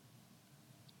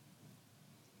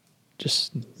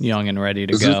 Just young and ready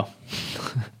to go.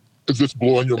 Is this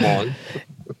blowing your mind?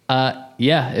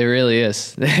 Yeah, it really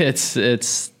is.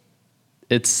 It's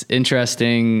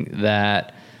interesting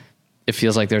that it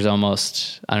feels like there's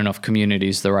almost, I don't know if community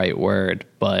is the right word,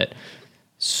 but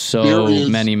so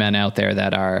many men out there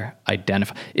that are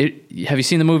identified. Have you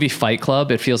seen the movie Fight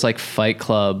Club? It feels like Fight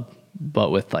Club,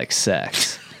 but with like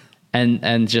sex.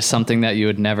 And just something that you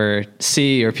would never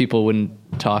see or people wouldn't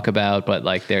talk about, but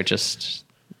like they're just,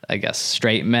 I guess,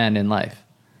 straight men in life.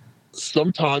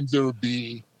 Sometimes there would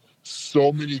be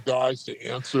so many guys to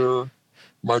answer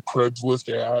my Craigslist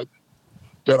ad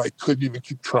that I couldn't even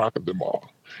keep track of them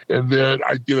all. And then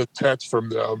I'd get a text from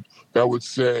them that would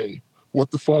say,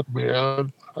 "What the fuck,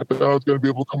 man? I thought I was going to be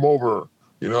able to come over."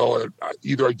 You know, and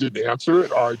either I didn't answer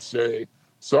it or I'd say,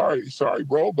 sorry,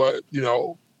 bro, but, you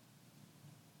know,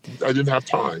 I didn't have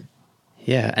time.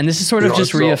 Yeah. And this is sort of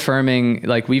just reaffirming,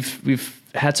 like we've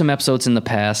had some episodes in the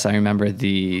past. I remember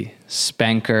the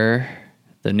spanker,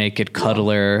 the naked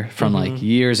cuddler from like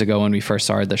years ago when we first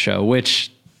started the show,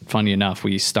 which funny enough,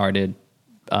 we started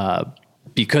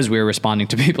because we were responding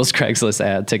to people's Craigslist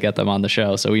ad to get them on the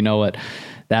show. So we know what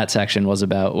that section was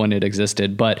about when it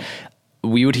existed, but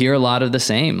we would hear a lot of the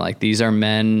same. Like these are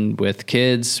men with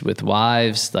kids, with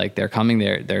wives, like they're coming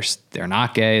there. They're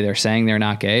not gay. They're saying they're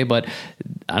not gay, but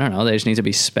I don't know. They just need to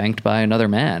be spanked by another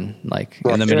man, like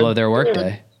in the middle of their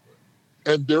workday.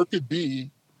 And there could be,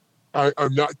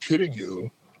 I'm not kidding you,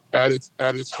 at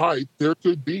its height, there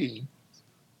could be,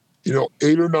 you know,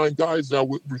 8 or 9 guys that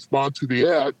would respond to the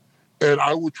ad, and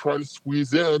I would try to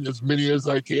squeeze in as many as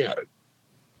I can.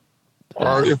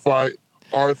 Or if I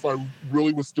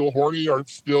really was still horny or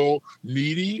still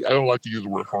needy, I don't like to use the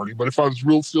word horny, but if I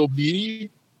was still needy,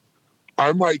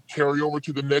 I might carry over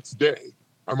to the next day.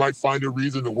 I might find a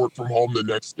reason to work from home the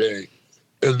next day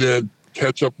and then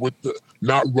catch up with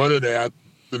not run an ad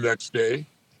the next day,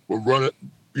 but run it,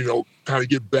 you know, kind of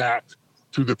get back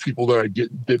to the people that I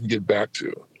didn't get back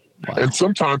to. Wow. And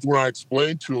sometimes when I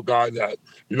explain to a guy that,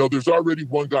 you know, there's already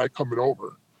one guy coming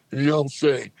over, and he'll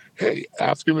say, "Hey,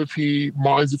 ask him if he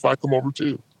minds if I come over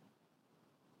too."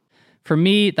 For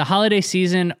me, the holiday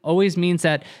season always means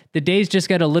that the days just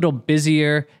get a little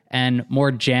busier and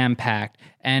more jam-packed.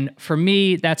 And for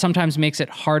me, that sometimes makes it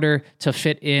harder to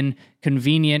fit in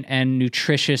convenient and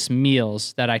nutritious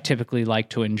meals that I typically like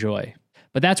to enjoy.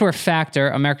 But that's where Factor,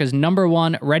 America's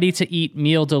 #1 ready-to-eat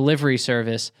meal delivery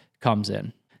service, comes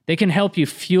in. They can help you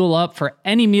fuel up for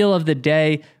any meal of the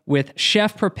day with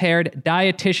chef-prepared,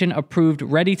 dietitian-approved,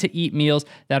 ready-to-eat meals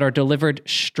that are delivered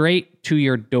straight to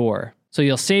your door. So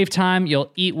you'll save time,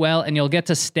 you'll eat well, and you'll get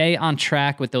to stay on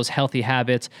track with those healthy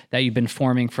habits that you've been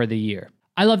forming for the year.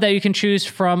 I love that you can choose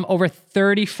from over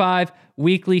 35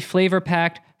 weekly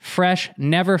flavor-packed, fresh,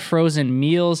 never frozen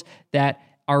meals that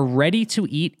are ready to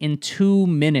eat in 2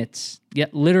 minutes.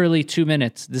 Yet literally 2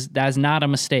 minutes. That is not a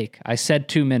mistake. I said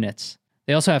 2 minutes.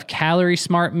 They also have calorie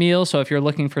smart meals. So if you're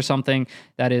looking for something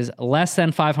that is less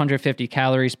than 550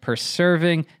 calories per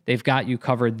serving, they've got you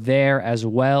covered there as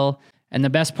well. And the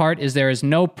best part is there is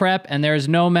no prep and there is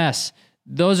no mess.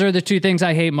 Those are the 2 things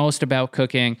I hate most about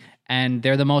cooking, and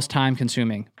they're the most time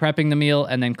consuming, prepping the meal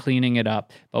and then cleaning it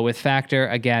up. But with Factor,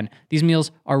 again, these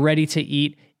meals are ready to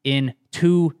eat in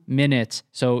 2 minutes.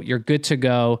 So you're good to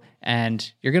go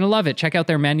and you're going to love it. Check out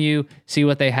their menu, see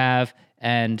what they have,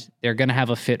 and they're going to have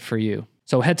a fit for you.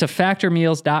 So head to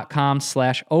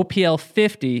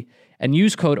factormeals.com/OPL50 and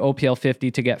use code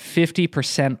OPL50 to get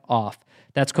 50% off.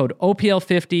 That's code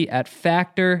OPL50 at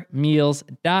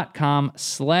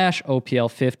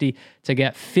factormeals.com/OPL50 to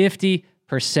get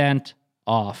 50%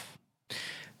 off.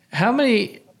 How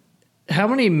many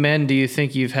men do you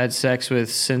think you've had sex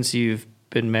with since you've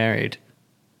been married?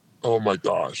 Oh my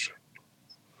gosh.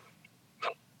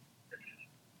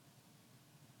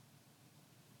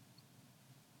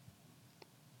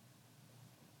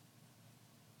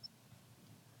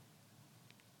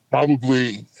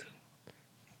 Probably,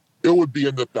 it would be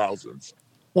in the thousands.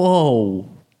 Whoa.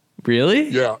 Really?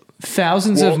 Yeah.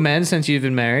 Thousands of men since you've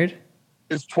been married?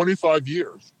 It's 25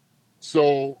 years.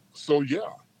 So yeah.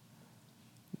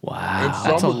 Wow.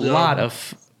 That's a lot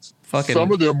of fucking...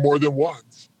 Some of them more than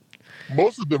once.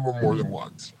 Most of them are more than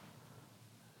once.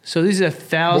 So these are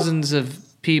thousands of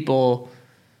people.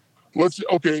 Let's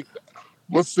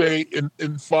say in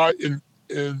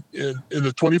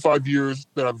the 25 years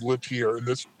that I've lived here in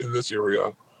this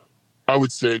area, I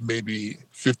would say maybe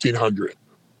 1,500.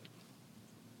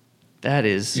 That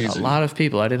is Easy. A lot of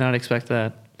people. I did not expect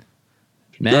that.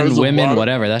 Men, women,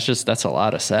 whatever. That's a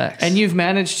lot of sex. And you've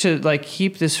managed to like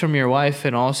keep this from your wife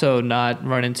and also not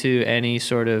run into any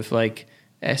sort of like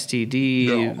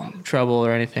STD trouble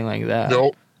or anything like that.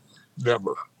 No,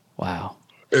 never. Wow.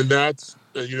 And that's,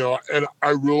 and I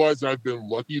realize I've been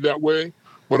lucky that way,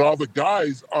 but all the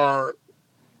guys are,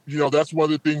 that's one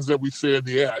of the things that we say in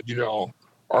the ad,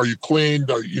 are you clean?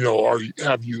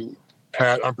 Have you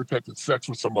had unprotected sex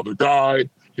with some other guy?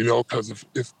 Because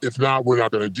if not, we're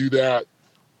not going to do that.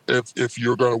 If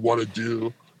you're going to want to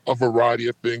do a variety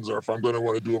of things, or if I'm going to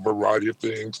want to do a variety of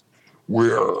things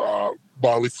where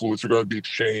bodily fluids are going to be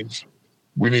exchanged,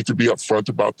 we need to be upfront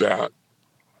about that.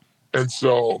 And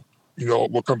so,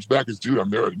 what comes back is, dude, I'm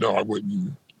married. No, I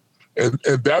wouldn't. And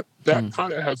that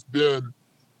kind of has been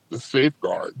the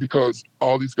safeguard, because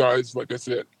all these guys, like I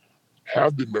said,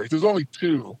 have been married. There's only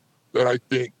 2 that I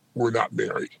think were not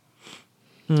married.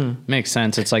 Makes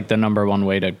sense. It's like the number one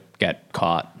way to get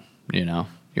caught,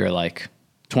 You're like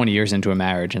 20 years into a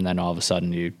marriage and then all of a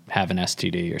sudden you have an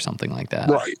STD or something like that.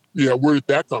 Right. Yeah, where did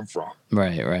that come from?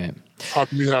 Right. How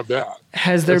can you have that?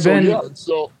 Has there been...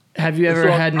 have you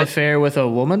ever had an affair with a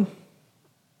woman?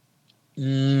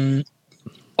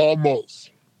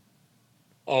 Almost.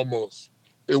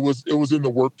 It was in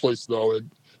the workplace though, and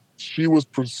she was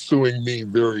pursuing me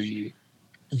very,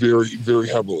 very, very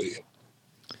heavily.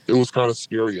 It was kind of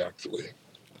scary, actually.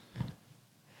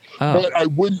 Oh. But I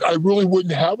really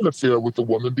wouldn't have an affair with a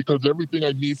woman, because everything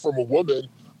I need from a woman,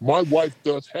 my wife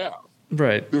does have.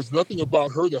 Right. There's nothing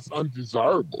about her that's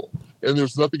undesirable, and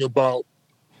there's nothing about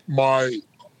my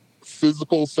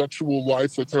physical, sexual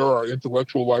life with her or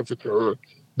intellectual life with her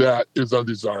that is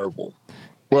undesirable.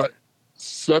 But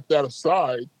set that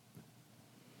aside,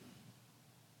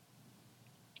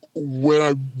 when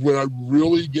I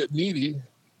really get needy,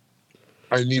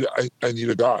 I need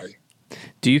a guy.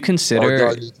 Do you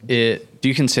consider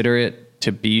it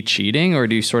to be cheating, or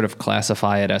do you sort of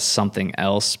classify it as something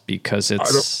else because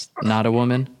it's not a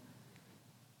woman?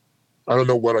 I don't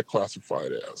know what I classify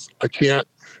it as. I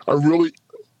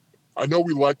know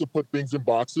we like to put things in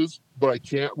boxes, but I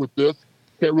can't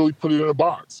really put it in a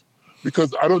box,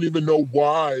 because I don't even know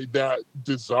why that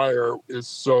desire is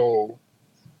so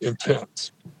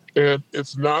intense. And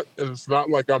it's not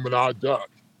like I'm an odd duck.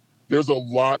 There's a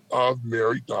lot of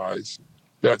married guys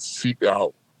that seek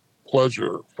out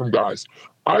pleasure from guys.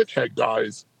 I've had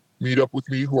guys meet up with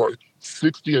me who are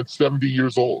 60 and 70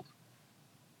 years old.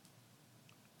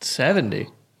 70?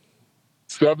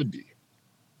 70.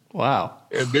 Wow.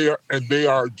 And they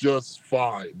are just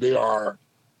fine.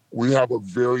 We have a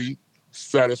very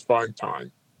satisfying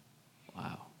time.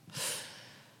 Wow.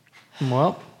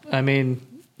 Well, I mean,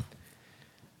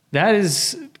 that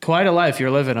is quite a life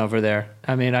you're living over there.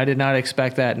 I mean, I did not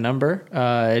expect that number.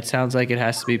 It sounds like it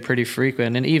has to be pretty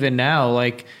frequent. And even now,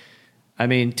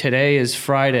 today is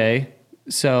Friday.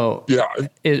 So yeah,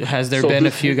 has there been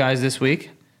a few guys this week?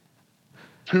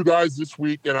 2 guys this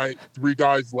week, and 3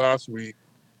 guys last week.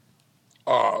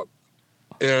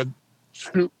 And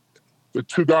the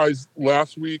 2 guys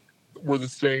last week were the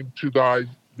same 2 guys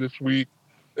this week,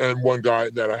 and 1 guy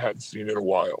that I hadn't seen in a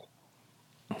while.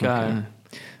 Got it.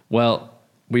 Well,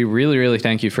 we really, really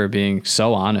thank you for being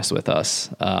so honest with us.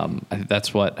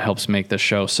 That's what helps make the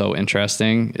show so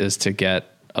interesting, is to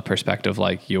get a perspective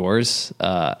like yours,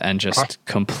 and just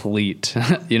complete,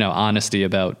 honesty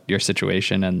about your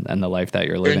situation and the life that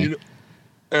you're living.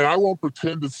 and I won't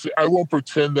pretend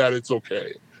that it's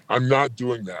okay. I'm not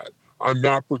doing that. I'm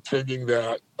not pretending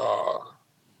that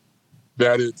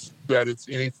it's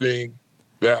anything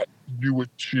that you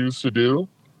would choose to do.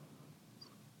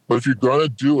 But if you're gonna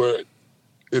do it,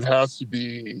 it has to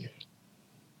be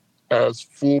as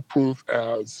foolproof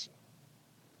as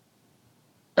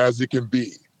it can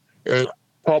be. And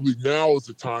probably now is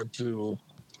the time to,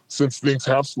 since things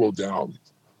have slowed down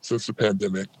since the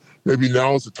pandemic, maybe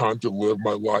now is the time to live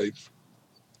my life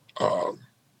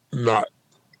not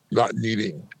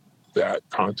needing that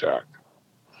contact,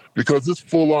 because it's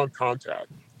full-on contact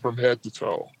from head to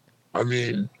toe. I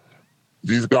mean,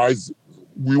 these guys,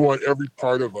 we want every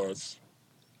part of us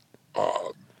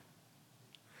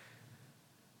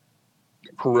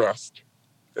caressed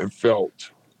and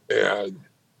felt, and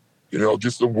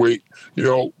just the way,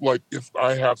 like if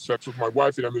I have sex with my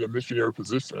wife and I'm in a missionary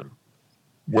position,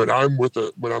 when I'm with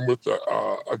a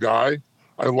guy,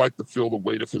 I like to feel the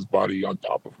weight of his body on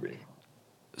top of me.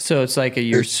 So it's like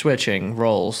you're switching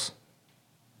roles.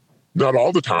 Not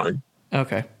all the time.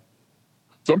 Okay.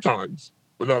 Sometimes,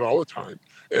 but not all the time.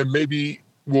 And maybe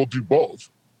we'll do both.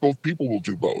 Both people will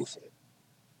do both.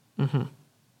 Mm-hmm.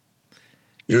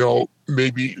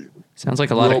 Maybe. Sounds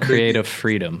like a lot of creative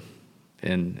freedom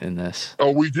in this.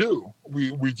 Oh, we do.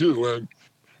 We do.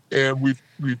 And we've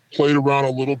played around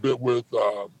a little bit with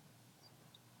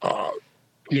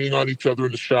peeing on each other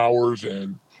in the showers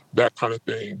and that kind of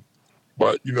thing.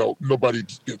 But, nobody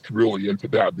gets really into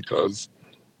that because,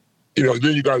 then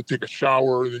you got to take a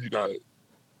shower, and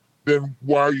then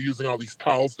why are you using all these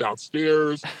towels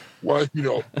downstairs? Why,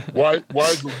 why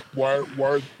is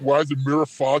the mirror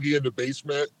foggy in the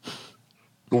basement?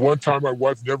 The one time my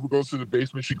wife never goes to the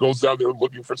basement, she goes down there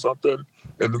looking for something,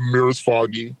 and the mirror's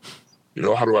foggy.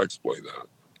 How do I explain that?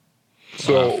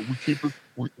 So we keep it.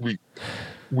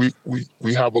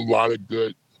 We have a lot of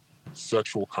good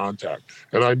sexual contact,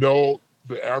 and I know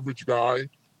the average guy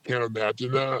can't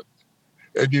imagine that.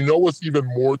 And what's even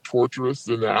more torturous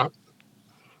than that?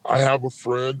 I have a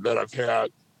friend that I've had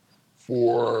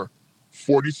for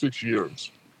 46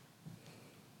 years,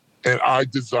 and I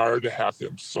desire to have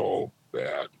him so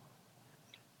bad,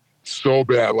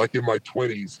 like in my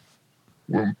 20s,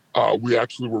 when we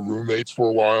actually were roommates for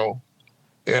a while,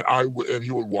 and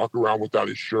he would walk around without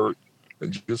his shirt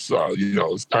and just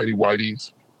his tidy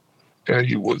whities, and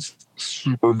he was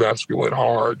super masculine,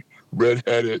 hard,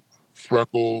 redheaded,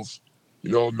 freckles,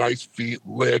 nice feet,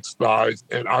 legs, thighs,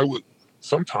 and I would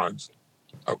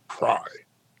cry.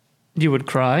 You would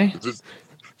cry?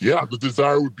 The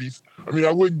desire would be. I mean,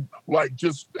 I wouldn't like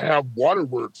just have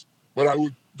waterworks, but I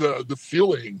would. The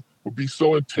feeling would be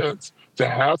so intense to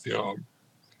have him,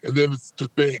 and then it's to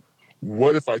think,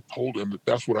 what if I told him that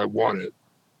that's what I wanted,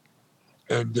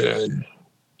 and then,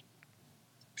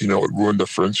 it ruined the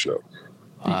friendship.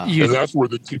 And that's where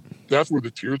the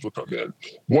tears would come in.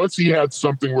 Once he had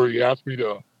something where he asked me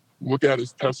to look at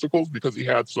his testicles because he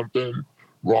had something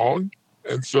wrong,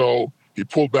 and so he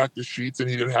pulled back the sheets and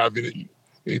he didn't have any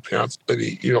pants,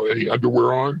 any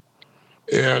underwear on,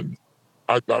 and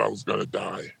I thought I was gonna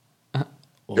die.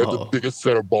 He had the biggest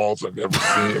set of balls I've ever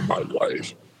seen in my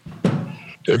life,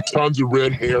 and tons of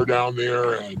red hair down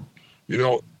there, and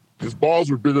his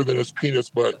balls were bigger than his penis,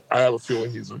 but I have a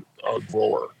feeling he's a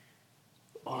grower.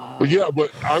 Wow.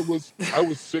 But I was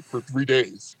sick for 3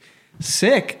 days.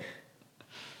 Sick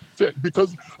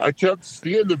because I kept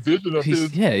seeing the vision of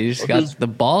his. Yeah, you just got the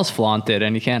balls flaunted,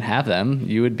 and you can't have them.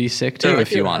 You would be sick too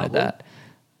if you wanted that.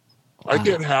 Wow. I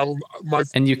can't have them.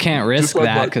 And you can't risk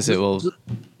that because it will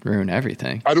ruin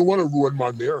everything. I don't want to ruin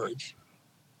my marriage.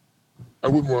 I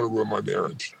wouldn't want to ruin my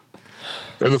marriage.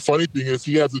 And the funny thing is,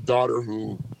 he has a daughter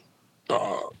who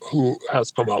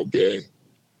has come out gay.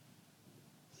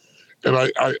 And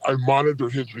I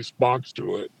monitored his response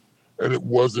to it, and it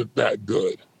wasn't that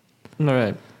good. All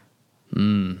right.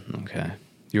 Okay.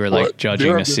 You were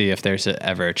judging to see if there's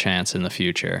ever a chance in the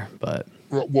future, but.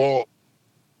 Well,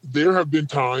 there have been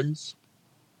times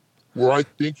where I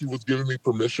think he was giving me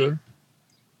permission,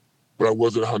 but I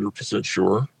wasn't 100%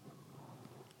 sure.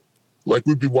 Like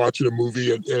we'd be watching a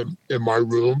movie in my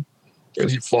room, and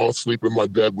he'd fall asleep in my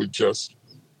bed with just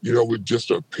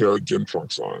a pair of gym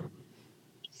trunks on.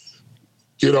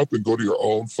 Get up and go to your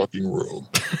own fucking room,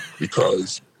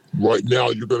 because right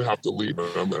now you're going to have to leave and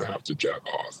I'm going to have to jack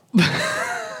off.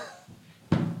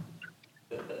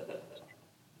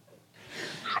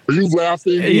 Are you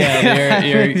laughing? Yeah,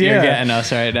 you're getting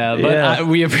us right now. But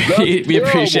we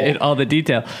appreciate all the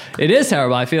detail. It is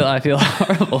terrible. I feel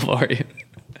horrible for you.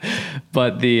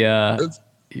 But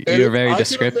you're very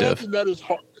descriptive. I can imagine that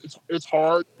it's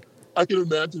hard. I can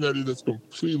imagine that it is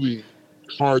completely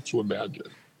hard to imagine.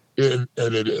 And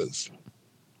it is.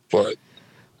 But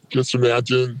just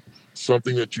imagine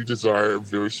something that you desire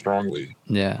very strongly.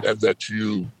 Yeah. And that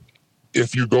you,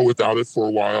 if you go without it for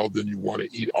a while, then you want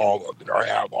to eat all of it or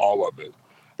have all of it.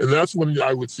 And that's when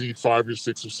I would see 5 or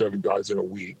 6 or 7 guys in a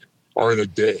week or in a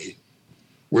day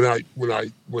when I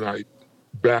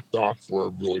backed off for a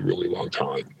really, really long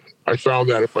time. I found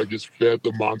that if I just fed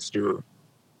the monster,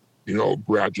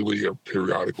 gradually or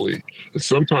periodically, and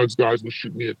sometimes guys would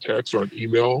shoot me a text or an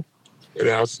email and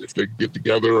ask if they could get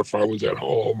together, if I was at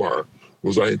home or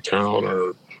was I in town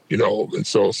or, and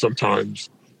so sometimes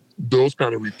those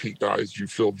kind of repeat guys you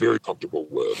feel very comfortable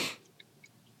with.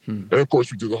 And of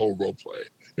course we do the whole role play,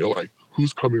 like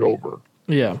who's coming over?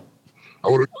 Yeah. I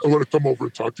want to come over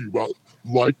and talk to you about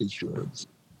life insurance.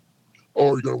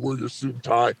 Oh, you're going to wear your suit and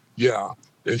tie? Yeah.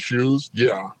 And shoes?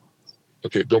 Yeah.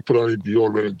 Okay, don't put on any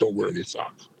deodorant and don't wear any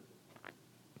socks.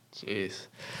 Jeez.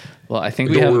 Well, I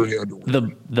think we have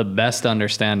the best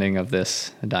understanding of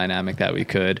this dynamic that we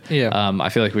could. Yeah. I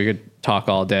feel like we could talk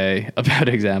all day about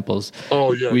examples.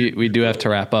 Oh, yeah. We do have to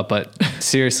wrap up, but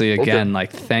seriously, again,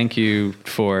 thank you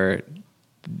for...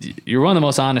 You're one of the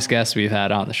most honest guests we've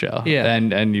had on the show. Yeah.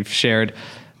 And you've shared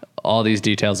all these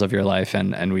details of your life,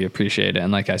 and we appreciate it.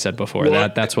 And like I said before,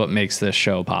 that's what makes this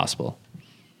show possible.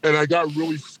 And I got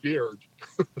really scared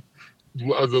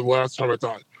the last time. I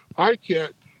thought,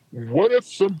 what if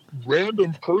some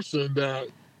random person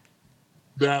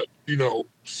that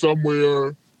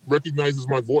somewhere recognizes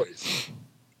my voice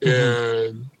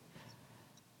and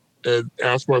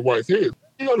ask my wife, hey, is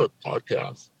he on a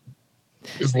podcast?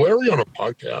 Is Larry on a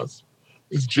podcast?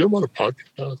 Is Jim on a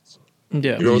podcast?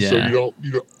 Yeah.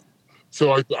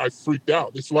 So I freaked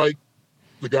out. It's like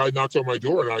the guy knocks on my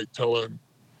door and I tell him,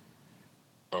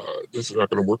 this is not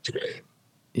going to work today.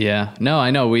 Yeah, no,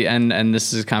 I know. And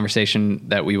this is a conversation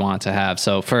that we want to have.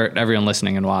 So for everyone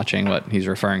listening and watching, what he's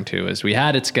referring to is we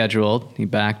had it scheduled. He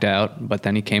backed out, but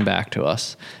then he came back to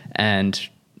us. And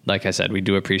like I said, we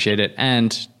do appreciate it.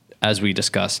 And as we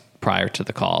discussed prior to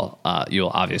the call,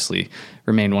 you'll obviously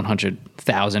remain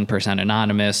 100,000%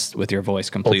 anonymous with your voice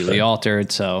completely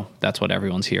altered. So that's what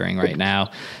everyone's hearing right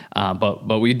now.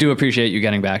 But we do appreciate you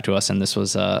getting back to us. And this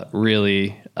was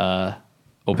really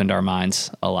opened our minds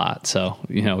a lot. So,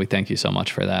 we thank you so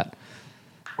much for that.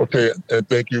 Okay. And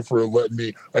thank you for letting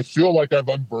me. I feel like I've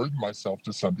unburdened myself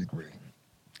to some degree.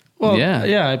 Well,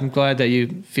 yeah, I'm glad that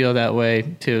you feel that way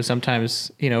too.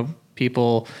 Sometimes,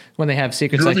 people, when they have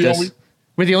secrets like this,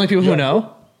 we're the only people who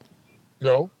know?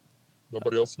 No,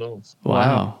 nobody else knows.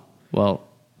 Wow. Well,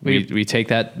 we take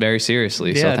that very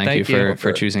seriously. So thank you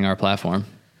for choosing our platform.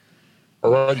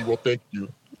 All righty. Well, thank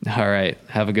you. All right.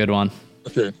 Have a good one.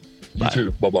 Okay. You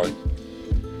too. Bye-bye.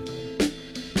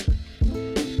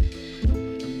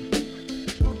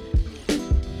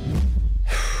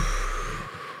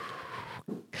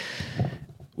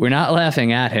 We're not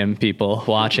laughing at him, people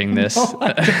watching this.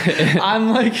 I'm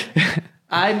like,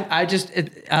 I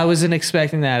wasn't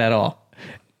expecting that at all.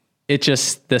 It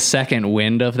just, the second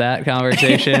wind of that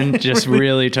conversation just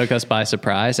really took us by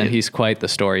surprise, and he's quite the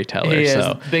storyteller.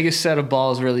 So biggest set of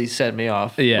balls really set me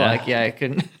off. Yeah. I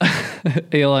couldn't.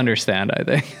 He'll understand, I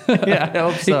think. Yeah, I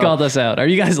hope so. He called us out. Are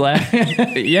you guys laughing?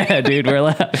 Yeah, dude, we're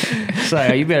laughing.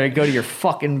 So you better go to your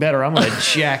fucking bed or I'm going to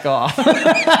jack off.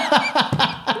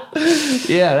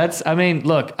 Yeah,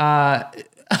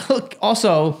 look,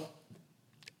 also,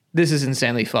 this is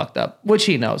insanely fucked up, which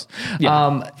he knows.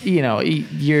 Yeah.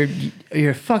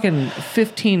 You're fucking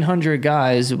 1,500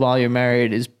 guys while you're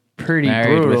married is pretty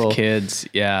brutal. With kids.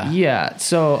 Yeah. Yeah.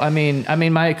 So, I mean,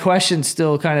 my question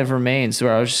still kind of remains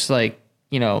where I was just like,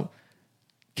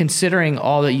 considering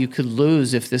all that you could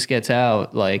lose if this gets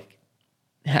out, like,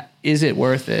 is it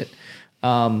worth it?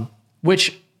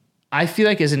 Which I feel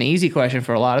like is an easy question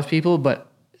for a lot of people, but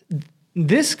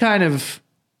this kind of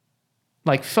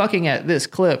like fucking at this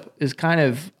clip is kind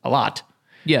of a lot.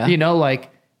 Yeah.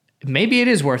 Maybe it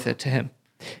is worth it to him.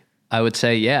 I would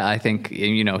say, yeah, I think,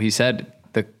 he said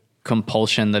the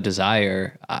compulsion, the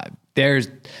desire, it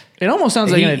almost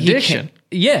sounds like an addiction.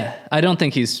 Yeah. I don't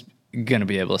think he's going to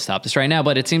be able to stop this right now,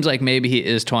 but it seems like maybe he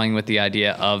is toying with the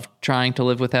idea of trying to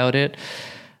live without it.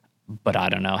 But I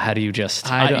don't know. How do you just...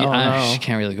 I don't know. You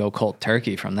can't really go cold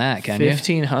turkey from that, can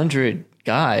 1,500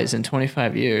 guys in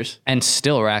 25 years. And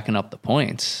still racking up the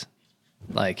points.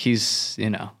 Like, he's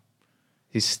going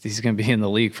to be in the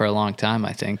league for a long time,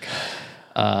 I think.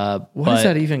 What does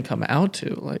that even come out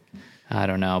to? Like, I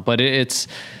don't know. But it's...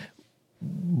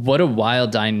 What a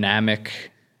wild dynamic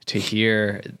to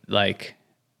hear, like,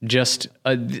 just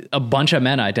a bunch of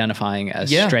men identifying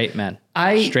as straight men.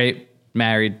 Straight,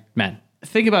 married men.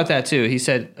 Think about that too. He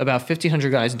said about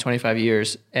 1,500 guys in 25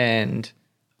 years, and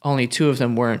only 2 of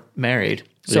them weren't married.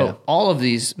 So Yeah. all of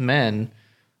these men,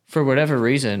 for whatever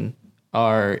reason,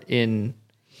 are in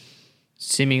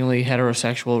seemingly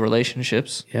heterosexual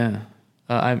relationships. Yeah.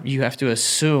 You have to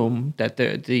assume that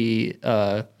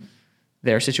their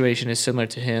situation is similar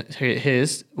to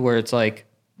his, where it's like,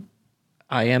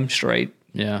 I am straight,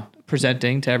 Yeah.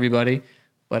 presenting to everybody,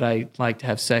 but I like to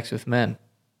have sex with men.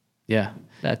 Yeah.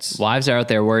 That's Wives are out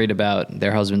there worried about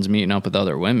their husbands meeting up with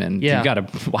other women. Yeah. You got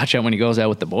to watch out when he goes out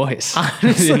with the boys.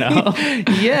 honestly, You know?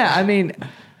 yeah. I mean,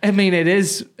 it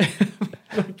is.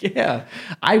 Yeah,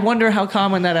 I wonder how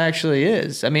common that actually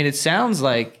is. I mean, it sounds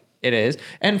like it is,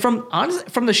 and from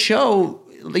the show,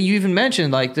 you even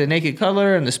mentioned like the naked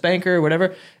cuddler and the spanker, or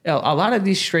whatever. A lot of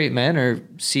these straight men are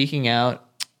seeking out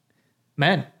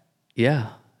men.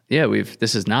 Yeah. Yeah.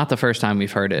 This is not the first time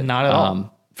we've heard it. Not at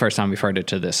all. First time we've heard it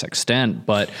to this extent,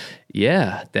 but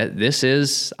yeah, that this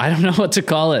is, I don't know what to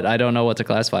call it. I don't know what to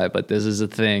classify it, but this is a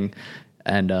thing.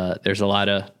 And there's a lot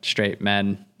of straight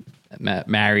men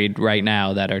married right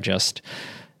now that are just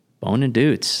boning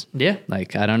dudes. Yeah.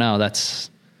 Like, I don't know. That's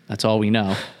all we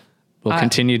know. We'll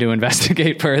continue to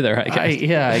investigate further, I guess.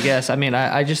 I guess. I mean,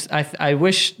 I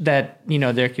wish that,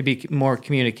 there could be more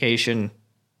communication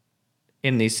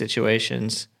in these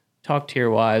situations. Talk to your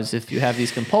wives if you have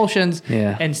these compulsions,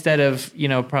 instead of,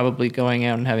 probably going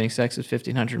out and having sex with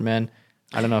 1,500 men.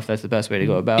 I don't know if that's the best way to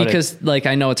go about it. Because, like,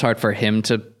 I know it's hard for him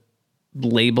to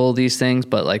label these things,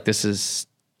 but, like, this is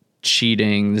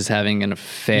cheating, this is having an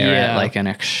affair at, like, an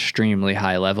extremely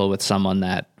high level with someone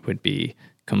that would be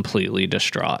completely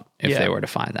distraught if they were to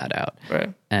find that out.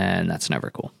 Right. And that's never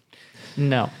cool.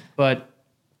 No, but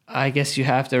I guess you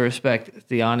have to respect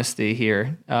the honesty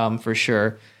here, for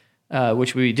sure,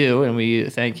 which we do, and we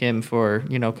thank him for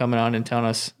coming on and telling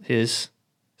us his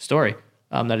story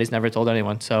that he's never told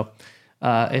anyone. So,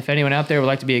 if anyone out there would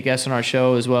like to be a guest on our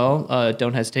show as well,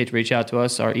 don't hesitate to reach out to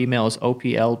us. Our email is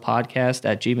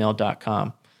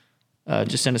oplpodcast@gmail.com.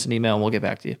 Just send us an email and we'll get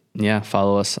back to you. Yeah,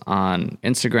 follow us on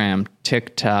Instagram,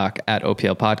 TikTok at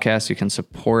OPL Podcast. You can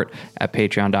support at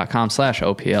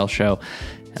patreon.com/OPL show.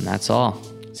 And that's all.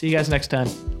 See you guys next time.